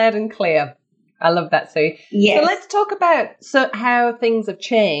listening loud and clear. I love that, Sue. Yes. So let's talk about how things have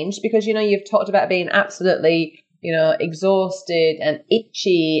changed because, you've talked about being absolutely, exhausted and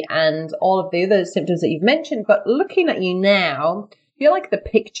itchy and all of the other symptoms that you've mentioned. But looking at you now, you're like the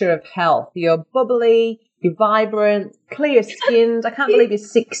picture of health. You're bubbly, you're vibrant, clear-skinned. I can't believe you're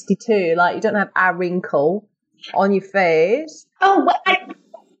 62. Like, you don't have a wrinkle on your face. Oh, well,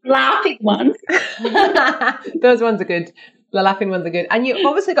 laughing ones. Those ones are good. The laughing ones are good. And you've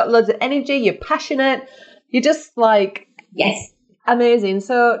obviously got loads of energy. You're passionate. You're just yes, amazing.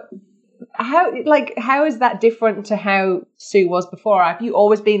 So how is that different to how Sue was before? Have you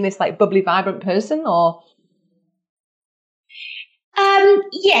always been this bubbly, vibrant person or?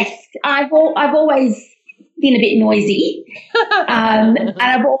 Yes, I've always been a bit noisy. And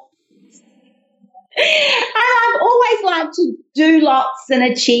I've always liked to do lots and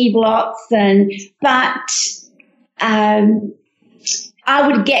achieve lots but I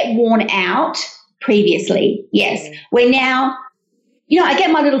would get worn out previously, yes. Where now, I get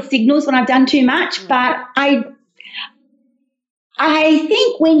my little signals when I've done too much, but I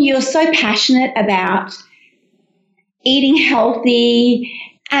think when you're so passionate about eating healthy,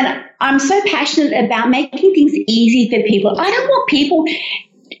 and I'm so passionate about making things easy for people. I don't want people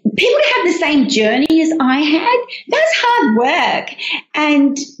to have the same journey as I had. That's hard work,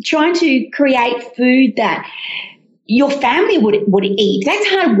 and trying to create food that your family would eat. That's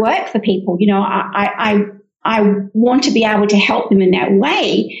hard work for people. I want to be able to help them in that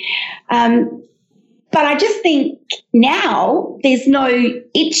way. But I just think now there's no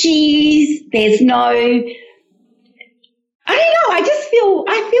itchies. There's no, I don't know.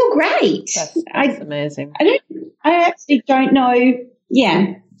 I feel great. That's amazing. I actually don't know.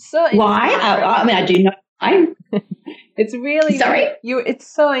 Yeah. So why? I do know why. It's really it's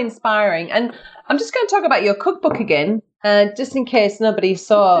so inspiring. And I'm just going to talk about your cookbook again, just in case nobody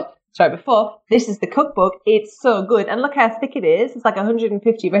saw before. This is the cookbook. It's so good. And look how thick it is. It's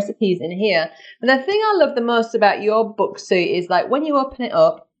 150 recipes in here. And the thing I love the most about your book, Sue, is when you open it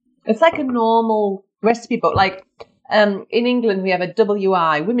up, it's like a normal recipe book. In England, we have a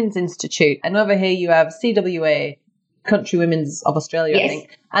WI, Women's Institute, and over here you have CWA, Country Women's of Australia, yes. I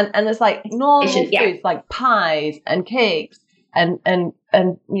think. And it's normal foods like pies and cakes and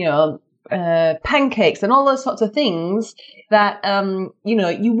pancakes and all those sorts of things that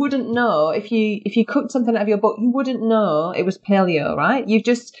you wouldn't know if you cooked something out of your book. You wouldn't know it was paleo, right? You've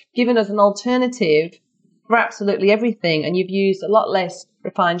just given us an alternative for absolutely everything, and you've used a lot less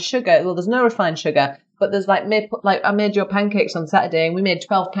refined sugar. Well, there's no refined sugar, but there's maple. I made your pancakes on Saturday, and we made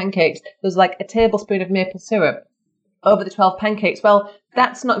 12 pancakes. There's a tablespoon of maple syrup over the 12 pancakes. Well,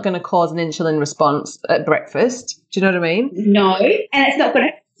 that's not going to cause an insulin response at breakfast. Do you know what I mean? No, and it's not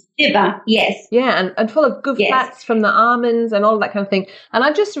going to liver, yes. Yeah, and full of good fats from the almonds and all that kind of thing. And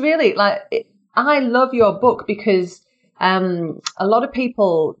I just really, I love your book because a lot of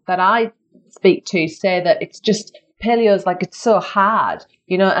people that I speak to say that it's just, paleo's it's so hard,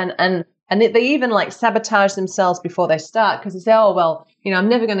 and they even sabotage themselves before they start because they say, oh, well, I'm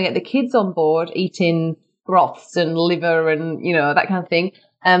never going to get the kids on board eating broths and liver and that kind of thing,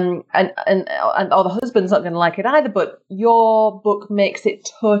 and or the husband's not going to like it either. But your book makes it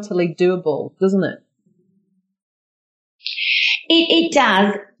totally doable, doesn't it? It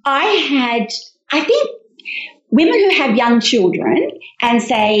does. I think women who have young children and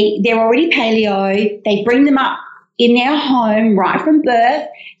say they're already paleo, they bring them up in their home right from birth,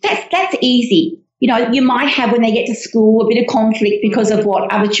 that's easy. You know, you might have when they get to school a bit of conflict because of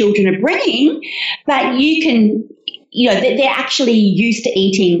what other children are bringing, but you can, you know, they're actually used to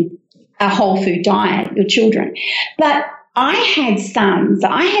eating a whole food diet, your children. But I had sons,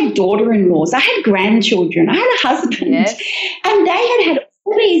 I had daughter-in-laws, I had grandchildren, I had a husband, and they had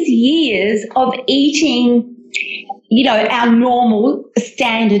all these years of eating, you know, our normal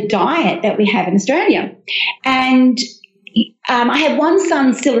standard diet that we have in Australia. And I had one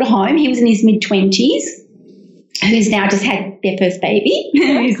son still at home. He was in his mid-20s, who's now just had their first baby.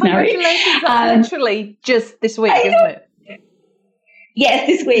 Who's married. Congratulations. That's literally just this week, isn't it? Yes,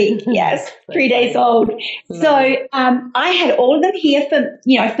 this week. Yes, 3 days old. So I had all of them here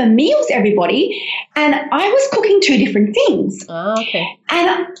for meals, everybody, and I was cooking 2 different things. Oh, okay.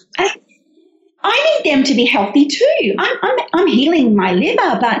 And I need them to be healthy too. I'm healing my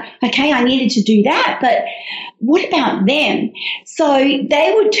liver, but okay, I needed to do that. But what about them? So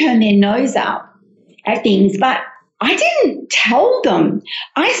they would turn their nose up at things, but I didn't tell them.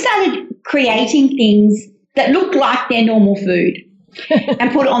 I started creating things that looked like their normal food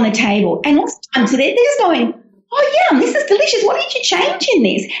and put it on the table. And lots of times they're just going, oh, yum, this is delicious. What did you change in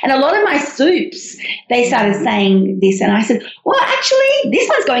this? And a lot of my soups, they started saying this. And I said, well, actually, this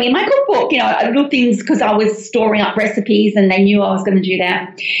one's going in my cookbook. You know, little things because I was storing up recipes and they knew I was going to do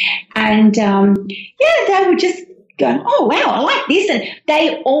that. And, they would just go, oh, wow, I like this. And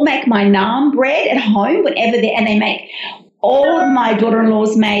they all make my naan bread at home whenever they make all of my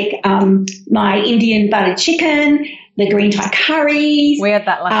daughter-in-laws make my Indian butter chicken, the green Thai curries. We had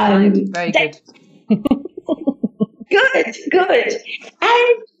that last night. Very good. Good.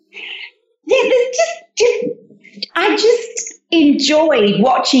 And I just enjoyed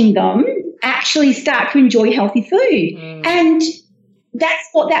watching them actually start to enjoy healthy food. And that's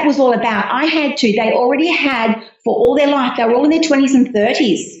what that was all about. They already had for all their life, they were all in their 20s and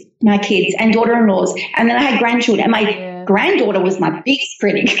 30s, my kids and daughter-in-laws. And then I had grandchildren. And my granddaughter was my biggest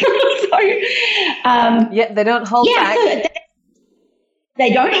critic. They don't hold back. So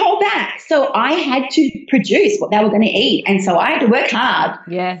they don't hold back. So I had to produce what they were going to eat. And so I had to work hard.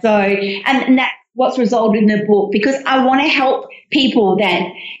 Yeah. So, and that's what's resulted in the book, because I want to help people that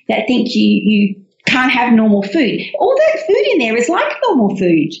think you can't have normal food. All that food in there is like normal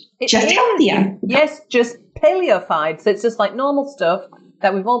food, just healthier. Yes, just paleofied. So it's just like normal stuff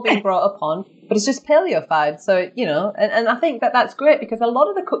that we've all been brought up on, but it's just paleofied. So, you know, and I think that's great because a lot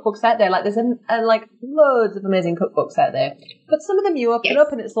of the cookbooks out there, like there's like loads of amazing cookbooks out there, but some of them you open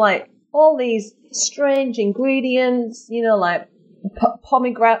up and it's like all these strange ingredients, you know, like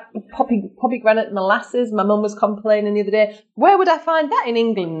pomegranate molasses. My mum was complaining the other day, where would I find that in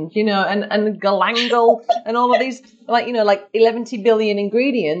England, you know, and galangal and all of these, like, you know, like 11 billion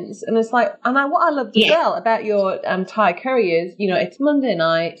ingredients. And it's like, and what I loved as well about your Thai curry is, you know, it's Monday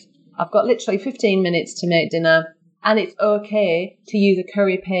night, I've got literally 15 minutes to make dinner, and it's okay to use a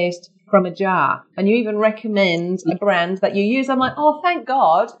curry paste from a jar. And you even recommend a brand that you use. I'm like, oh, thank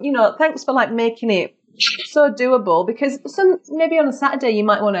God, you know, thanks for like making it so doable, because maybe on a Saturday you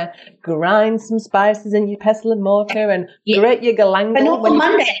might want to grind some spices in your pestle and mortar and grate your galangal. But not on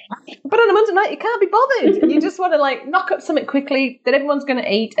Monday. But on a Monday night you can't be bothered. You just want to like knock up something quickly that everyone's going to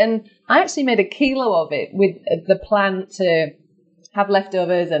eat. And I actually made a kilo of it with the plan to have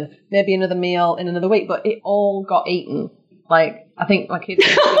leftovers and maybe another meal in another week, but it all got eaten. Like, I think my kids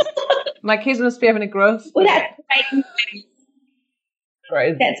must be having a growth. Well, that's great.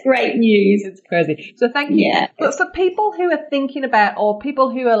 Crazy. That's great news. It's crazy. So thank you. Yeah. But for people who are thinking about, or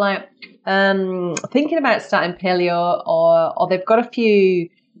people who are like thinking about starting paleo, or they've got a few,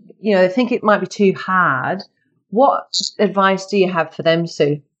 you know, they think it might be too hard, what advice do you have for them,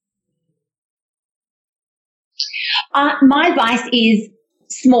 Sue? My advice is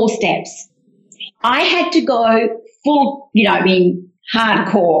small steps. I had to go full,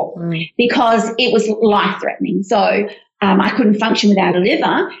 hardcore because it was life-threatening. So I couldn't function without a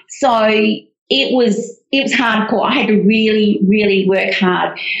liver. So it was hardcore. I had to really, really work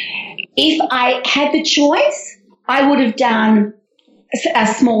hard. If I had the choice, I would have done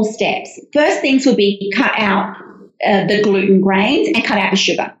small steps. First things would be cut out the gluten grains and cut out the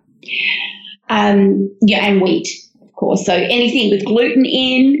sugar. And wheat, of course. So anything with gluten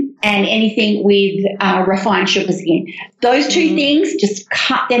in and anything with refined sugars in. Those two things, just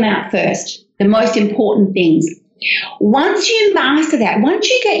cut them out first, the most important things. Once you master that, once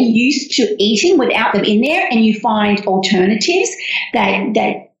you get used to eating without them in there and you find alternatives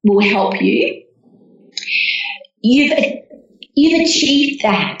that will help you, you've achieved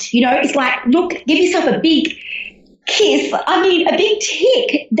that. You know, it's like, look, give yourself a big kiss. I mean, a big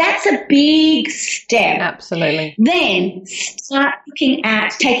tick. That's a big step. Absolutely. Then start looking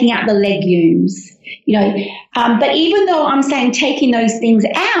at taking out the legumes. You know, but even though I'm saying taking those things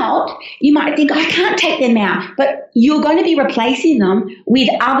out, you might think, I can't take them out, but you're going to be replacing them with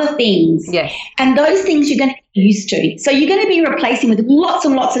other things. Yes. And those things you're going to get used to. So you're going to be replacing with lots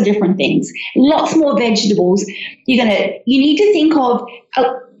and lots of different things, lots more vegetables. You need to think of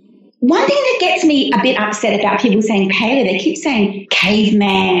one thing that gets me a bit upset about people saying paleo, they keep saying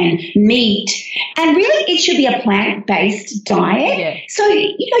caveman, meat, and really it should be a plant-based diet. Yeah. So,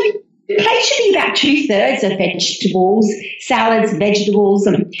 the plate should be about 2/3 of vegetables, salads, vegetables,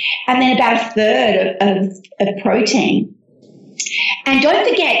 and then about 1/3 of protein. And don't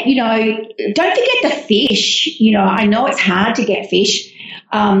forget the fish. I know it's hard to get fish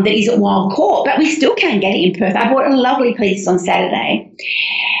that isn't wild caught, but we still can get it in Perth. I bought a lovely piece on Saturday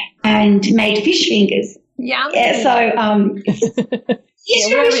and made fish fingers. Yeah. So,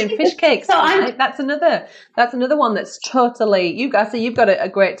 we're having fish cakes. So that's another one that's totally. You've got a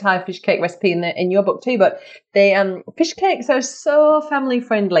great Thai fish cake recipe in your book too. But the fish cakes are so family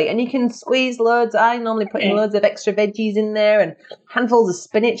friendly, and you can squeeze loads. I normally put in loads of extra veggies in there and handfuls of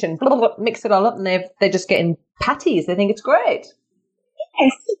spinach and blah, blah, blah, mix it all up, and they're just getting patties. They think it's great.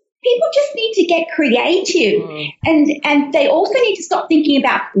 Yes. People just need to get creative, and they also need to stop thinking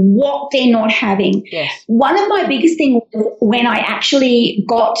about what they're not having. Yes. One of my biggest things when I actually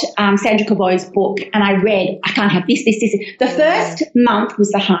got Sandra Cabot's book and I read, I can't have this. The first month was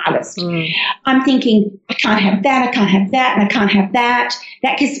the hardest. I'm thinking, I can't have that, I can't have that, and I can't have that.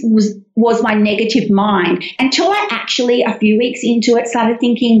 That just was my negative mind until I actually, a few weeks into it, started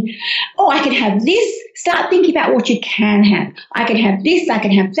thinking, I can have this. Start thinking about what you can have. I can have this, I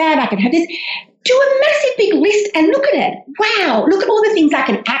can have that, I can have this. Do a massive big list and look at it. Wow, look at all the things I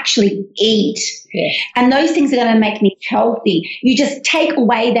can actually eat. Yes. And those things are going to make me healthy. You just take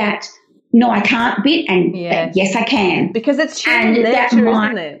away that, no, I can't bit, and yes, I can. Because it's human nature,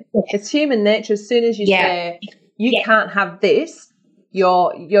 isn't it? It's human nature. As soon as you say, you can't have this,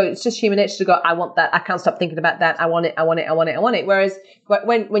 it's just human nature to go, I want that. I can't stop thinking about that. I want it. Whereas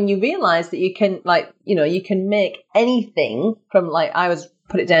when you realize that you can, you can make anything from,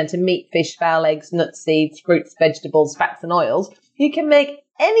 put it down to meat, fish, fowl, eggs, nuts, seeds, fruits, vegetables, fats and oils, you can make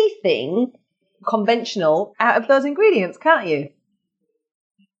anything conventional out of those ingredients, can't you?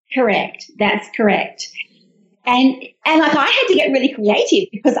 Correct. That's correct. And I had to get really creative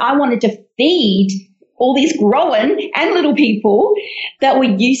because I wanted to feed all these growing and little people that were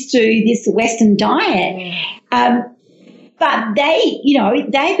used to this Western diet. But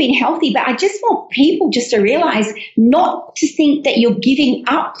they've been healthy. But I just want people just to realize not to think that you're giving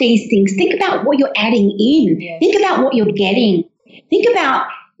up these things. Think about what you're adding in. Yes. Think about what you're getting. Think about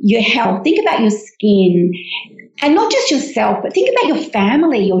your health. Think about your skin. And not just yourself, but think about your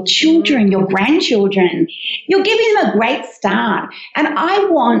family, your children, your grandchildren. You're giving them a great start. And I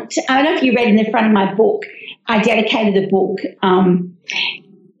don't know if you read in the front of my book, I dedicated the book.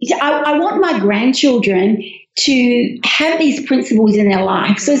 I want my grandchildren to have these principles in their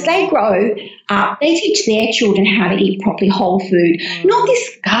life. So as they grow up, they teach their children how to eat properly whole food, not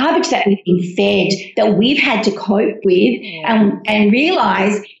this garbage that we've been fed, that we've had to cope with, and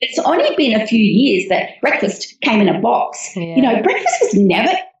realize it's only been a few years that breakfast came in a box. Yeah. Breakfast was never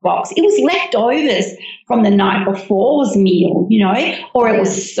in a box. It was leftovers from the night before's meal, or it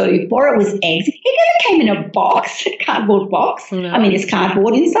was soup, or it was eggs. It never came in a box, a cardboard box. No. I mean, there's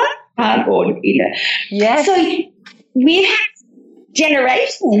cardboard inside. Cardboard, Yes. So we have a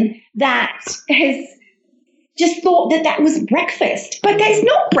generation that has just thought that was breakfast, but that's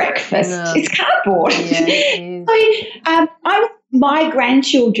not breakfast. No. It's cardboard. Yeah, so I want my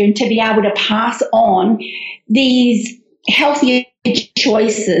grandchildren to be able to pass on these healthier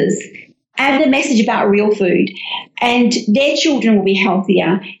choices and the message about real food, and their children will be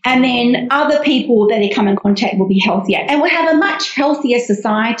healthier, and then other people that they come in contact will be healthier, and we'll have a much healthier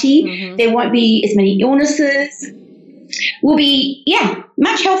society. Mm-hmm. There won't be as many illnesses. We'll be,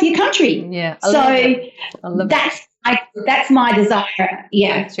 much healthier country. Yeah, that's my desire.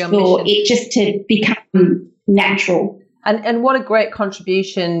 Yeah, for it just to become natural. And what a great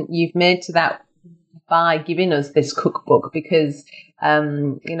contribution you've made to that by giving us this cookbook, because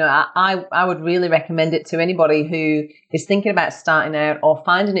I would really recommend it to anybody who is thinking about starting out or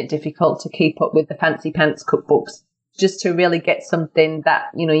finding it difficult to keep up with the fancy pants cookbooks, just to really get something that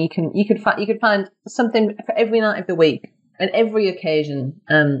you could find something for every night of the week and every occasion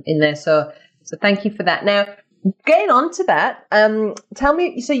in there. So thank you for that. Now, getting on to that, tell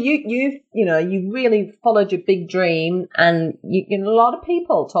me, so you really followed your big dream, and a lot of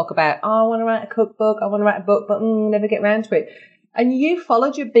people talk about, I want to write a cookbook, I want to write a book, but never get around to it. And you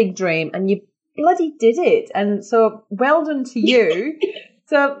followed your big dream and you bloody did it. And so well done to you.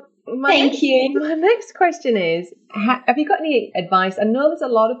 So Thank you. My next question is, have you got any advice? I know there's a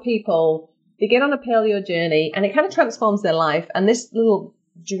lot of people, they get on a paleo journey and it kind of transforms their life, and this little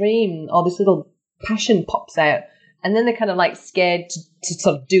dream or this little passion pops out, and then they're kind of like scared to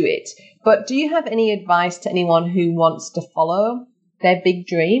sort of do it. But do you have any advice to anyone who wants to follow their big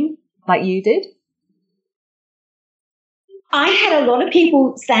dream like you did? I had a lot of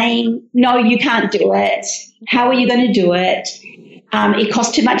people saying, no, you can't do it. How are you going to do it? It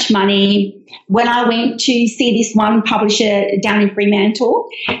costs too much money. When I went to see this one publisher down in Fremantle,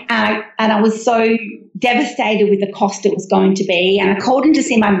 and I was so devastated with the cost it was going to be, and I called in to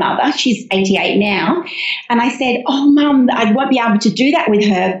see my mother. She's 88 now. And I said, oh, Mum, I won't be able to do that with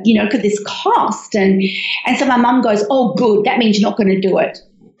her, because of this cost. And so my mum goes, oh, good, that means you're not going to do it.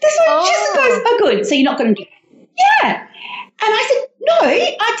 She just goes, oh, good, so you're not going to do it. Yeah. And I said, no,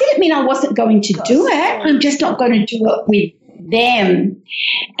 I didn't mean I wasn't going to do it. I'm just not going to do it with them.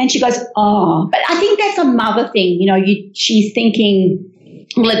 And she goes, oh, but I think that's a mother thing. She's thinking,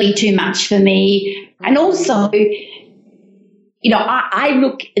 will it be too much for me? And also, I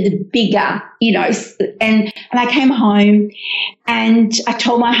look at the bigger, and I came home and I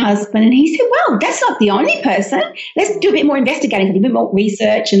told my husband, and he said, well, that's not the only person. Let's do a bit more investigating, a bit more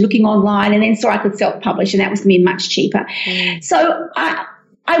research and looking online, and then so I could self-publish, and that was going to be much cheaper. So I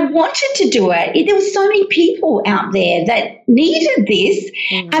wanted to do it. There were so many people out there that needed this,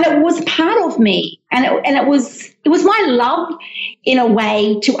 and it was part of me, and it was my love in a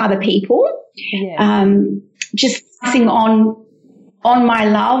way to other people. Yeah. Just passing on my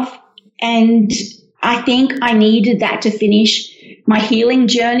love, and I think I needed that to finish my healing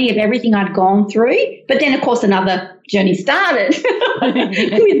journey of everything I'd gone through. But then, of course, another journey started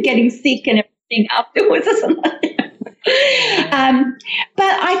with getting sick and everything afterwards.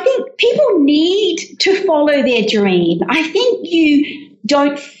 But I think people need to follow their dream. I think you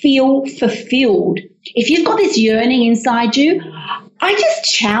don't feel fulfilled if you've got this yearning inside you. I just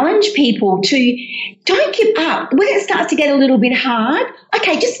challenge people to don't give up. When it starts to get a little bit hard,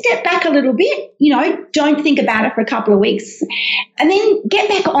 okay, just step back a little bit, don't think about it for a couple of weeks, and then get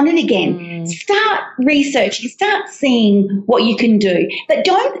back on it again. Start researching, start seeing what you can do. But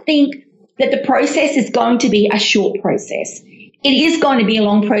don't think that the process is going to be a short process. It is going to be a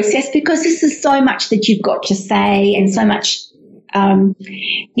long process because this is so much that you've got to say and so much, I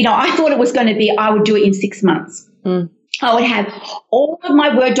thought it was going to be, I would do it in 6 months. I would have all of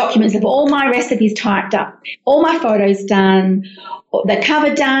my Word documents of all my recipes typed up, all my photos done, the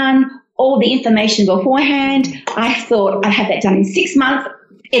cover done, all the information beforehand. I thought I'd have that done in 6 months.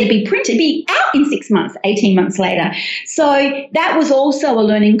 It'd be printed, be out in 6 months, 18 months later. So that was also a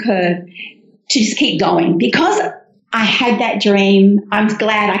learning curve to just keep going because I had that dream. I'm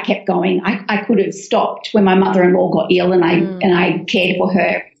glad I kept going. I could have stopped when my mother-in-law got ill and I cared for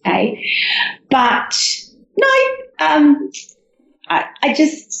her. Okay? But no, I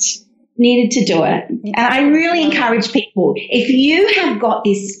just needed to do it. And I really encourage people, if you have got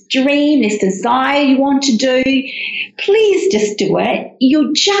this dream, this desire you want to do, please just do it.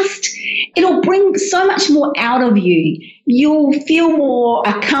 It'll bring so much more out of you. You'll feel more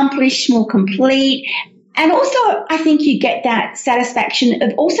accomplished, more complete. And also, I think you get that satisfaction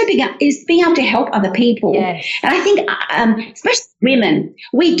of also being able to help other people. Yes. And I think, especially women,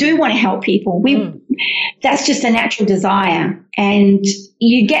 we do want to help people. That's just a natural desire. And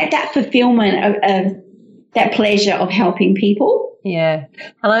you get that fulfillment of that pleasure of helping people. Yeah.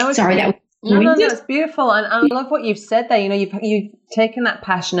 And I always No, it's beautiful, and I love what you've said there. You've taken that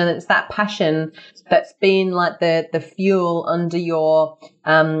passion, and it's that passion that's been like the fuel under your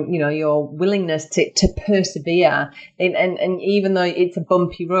your willingness to persevere. And even though it's a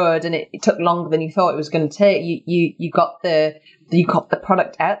bumpy road and it took longer than you thought it was going to take, you got the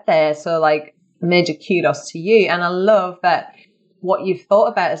product out there. So like major kudos to you, and I love that. What you've thought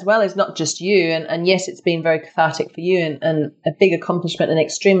about as well is not just you, and yes, it's been very cathartic for you and a big accomplishment and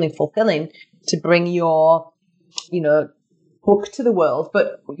extremely fulfilling to bring your, book to the world,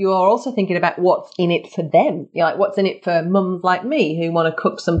 but you're also thinking about what's in it for them. Like what's in it for mums like me who want to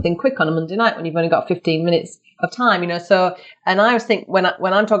cook something quick on a Monday night when you've only got 15 minutes of time, So, and I always think when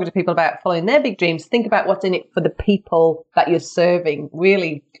I'm talking to people about following their big dreams, think about what's in it for the people that you're serving.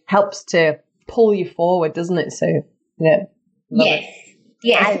 Really helps to pull you forward, doesn't it? So, Yes.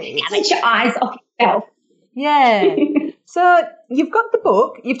 Get your eyes off yourself. Yeah. So you've got the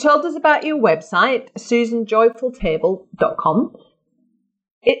book. You've told us about your website, susanjoyfultable.com.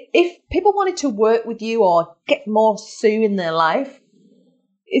 If people wanted to work with you or get more Sue in their life,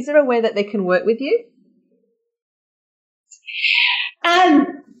 is there a way that they can work with you?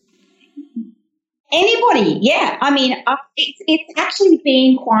 Anybody, yeah. I mean, it's actually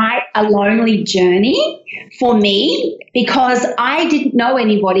been quite a lonely journey for me because I didn't know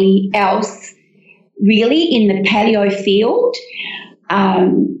anybody else really in the paleo field.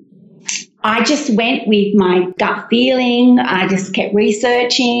 I just went with my gut feeling. I just kept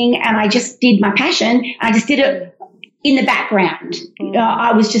researching and I just did my passion. I just did it in the background.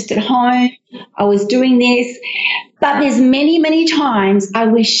 I was just at home. I was doing this. But there's many, many times I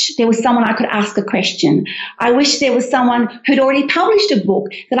wish there was someone I could ask a question. I wish there was someone who'd already published a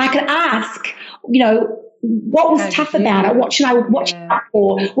book that I could ask, what was tough about it? What should I watch out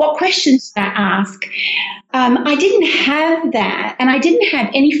for? What questions should I ask? I didn't have that, and I didn't have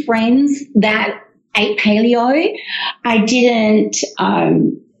any friends that ate paleo. I didn't.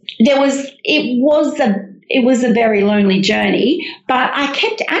 It was a very lonely journey, but I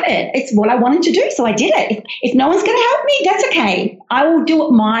kept at it. It's what I wanted to do, so I did it. If no one's going to help me, that's okay. I will do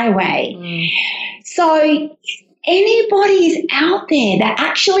it my way. So anybody's out there that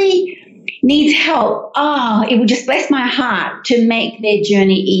actually needs help, it would just bless my heart to make their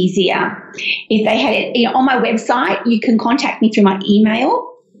journey easier. If they had it, on my website, you can contact me through my email.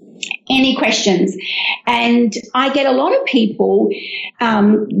 Any questions? And I get a lot of people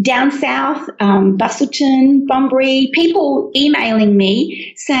down south, Busselton, Bunbury, people emailing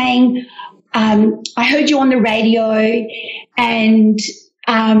me saying, I heard you on the radio and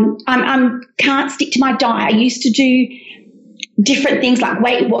I can't stick to my diet. I used to do different things like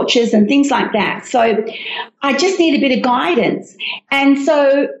Weight Watchers and things like that. So I just need a bit of guidance. And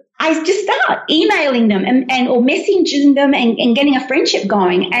so I just start emailing them and or messaging them and getting a friendship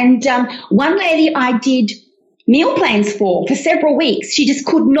going. And one lady I did meal plans for several weeks. She just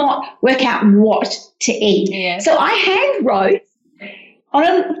could not work out what to eat. Yeah. So I hand wrote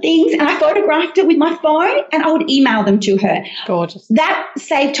on things and I photographed it with my phone and I would email them to her. Gorgeous. That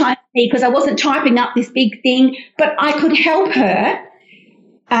saved time for me because I wasn't typing up this big thing, but I could help her.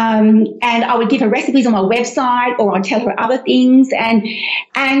 And I would give her recipes on my website or I'd tell her other things. And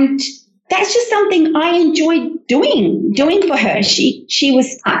that's just something I enjoyed doing for her. She was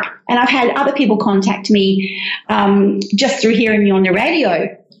stuck. And I've had other people contact me just through hearing me on the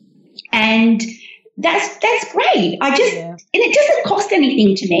radio. And that's great. And it doesn't cost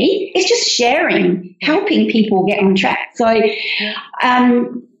anything to me. It's just sharing, helping people get on track. So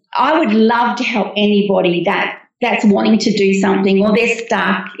I would love to help anybody that's wanting to do something or they're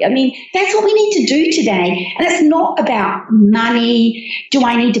stuck. I mean, that's what we need to do today. And it's not about money. Do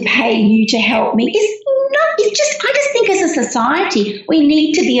I need to pay you to help me? I just think as a society, we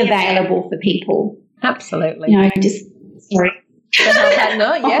need to be available for people. Absolutely. Sorry.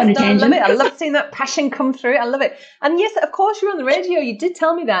 No, yes, I love it. I love seeing that passion come through. I love it. And yes, of course, you're on the radio. You did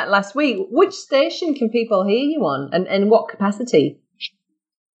tell me that last week. Which station can people hear you on and what capacity?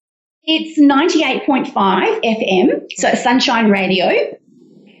 It's 98.5 FM, so it's Sunshine Radio.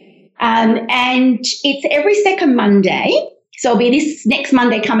 And it's every second Monday. So it'll be this next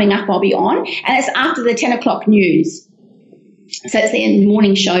Monday coming up I'll be on. And it's after the 10 o'clock news. So it's the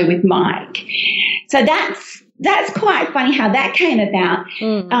morning show with Mike. So that's quite funny how that came about.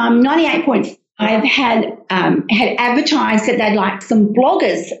 98.5 had advertised that they'd like some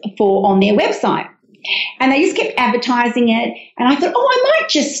bloggers on their website. And they just kept advertising it. And I thought, I might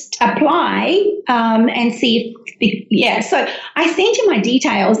just apply and see if. So I sent in my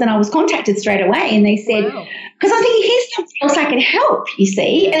details and I was contacted straight away. And they said, because I'm thinking, here's something else I can help, you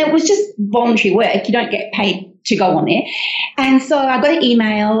see. And it was just voluntary work. You don't get paid to go on there. And so I got an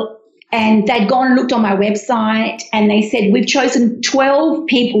email. And they'd gone and looked on my website and they said, we've chosen 12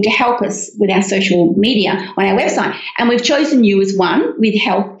 people to help us with our social media on our website. And we've chosen you as one with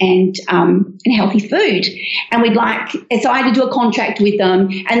health and healthy food. And so I had to do a contract with them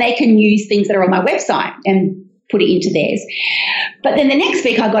and they can use things that are on my website and put it into theirs. But then the next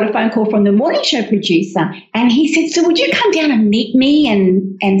week I got a phone call from the morning show producer and he said, so would you come down and meet me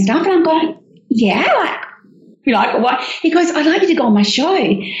and stuff? And I'm going, yeah, what? He goes, I'd like you to go on my show.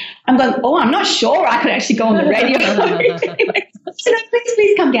 I'm going, I'm not sure I could actually go on the radio. So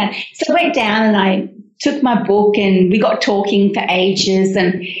please come down. So I went down and I took my book and we got talking for ages.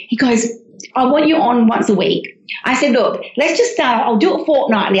 And he goes, I want you on once a week. I said, look, let's just start. I'll do it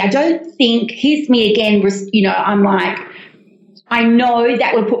fortnightly. I don't think, here's me again, I'm like, I know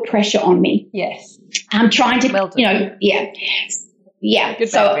that would put pressure on me. Yes. I'm trying to, Yeah. Good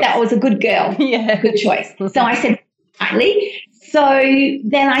so boundaries. that was a good girl. Yeah. Good choice. So I said, slightly. So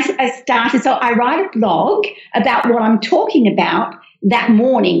then I started, so I write a blog about what I'm talking about that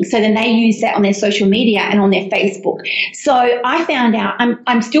morning. So then they use that on their social media and on their Facebook. So I found out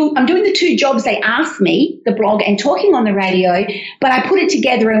I'm doing the two jobs they asked me, the blog and talking on the radio, but I put it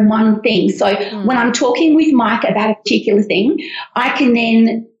together in one thing. So when I'm talking with Mike about a particular thing, I can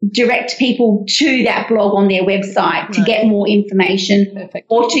then direct people to that blog on their website to get more information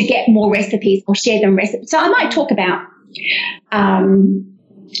or to get more recipes or share them recipes. So I might talk about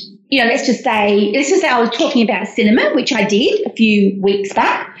let's just say I was talking about cinnamon, which I did a few weeks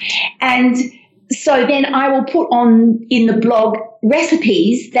back. And so then I will put on in the blog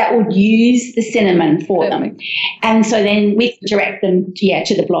recipes that would use the cinnamon for them. And so then we direct them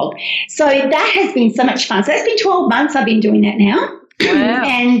to the blog. So that has been so much fun. So that's been 12 months I've been doing that now. Wow.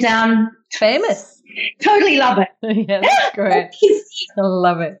 And famous. Totally love it. Yeah, that's great. I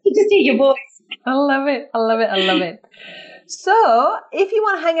love it. You just hear your voice. I love it. I love it. I love it. So, if you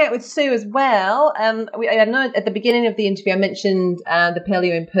want to hang out with Sue as well, I know at the beginning of the interview I mentioned the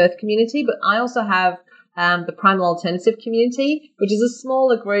Paleo in Perth community, but I also have the Primal Alternative community, which is a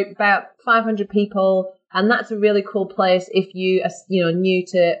smaller group, about 500 people, and that's a really cool place if you are new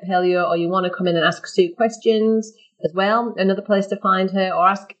to paleo or you want to come in and ask Sue questions as well. Another place to find her, or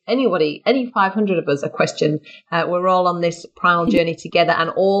ask anybody, any 500 of us, a question. We're all on this primal journey together and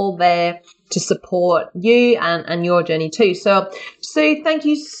all there to support you and your journey too. So, Sue, thank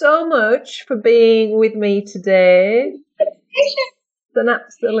you so much for being with me today. It's an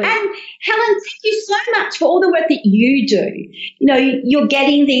absolute. And Helen, thank you so much for all the work that you do. You're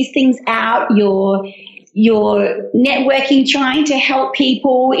getting these things out. You're networking, trying to help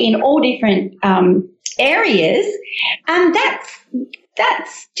people in all different areas, and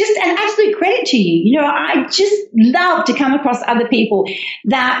that's just an absolute credit to you. I just love to come across other people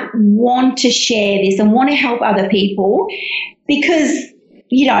that want to share this and want to help other people, because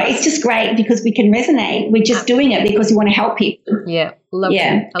it's just great because we can resonate. We're just doing it because we want to help people. Yeah, love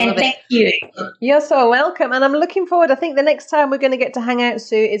it. And thank you. You're so welcome. And I'm looking forward. I think the next time we're going to get to hang out,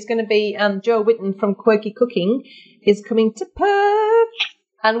 Sue, is going to be Jo Whitten from Quirky Cooking is coming to Perth,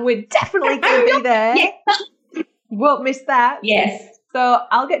 and we're definitely going to be there. Yes. You won't miss that. Yes. So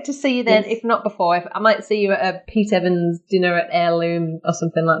I'll get to see you then, if not before. I might see you at a Pete Evans dinner at Heirloom or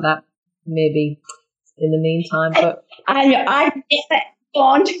something like that, maybe in the meantime. But I've never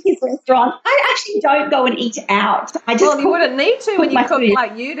gone to his restaurant. I actually don't go and eat out. You wouldn't need to when you cook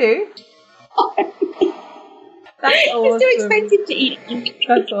like you do. That's awesome. It's too expensive to eat.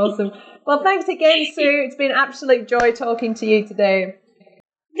 That's awesome. Well, thanks again, Sue. It's been an absolute joy talking to you today.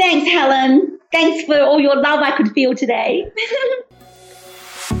 Thanks, Helen. Thanks for all your love I could feel today.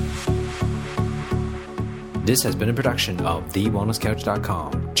 This has been a production of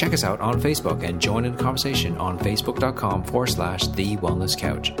TheWellnessCouch.com. Check us out on Facebook and join in the conversation on Facebook.com/The Wellness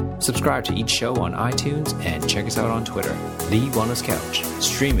Couch. Subscribe to each show on iTunes and check us out on Twitter. The Wellness Couch,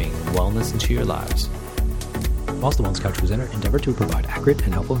 streaming wellness into your lives. Whilst the Wellness Couch presenter endeavor to provide accurate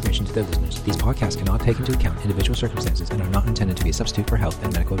and helpful information to their listeners, these podcasts cannot take into account individual circumstances and are not intended to be a substitute for health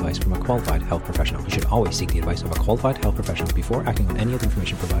and medical advice from a qualified health professional. You should always seek the advice of a qualified health professional before acting on any of the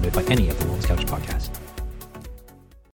information provided by any of the Wellness Couch podcasts.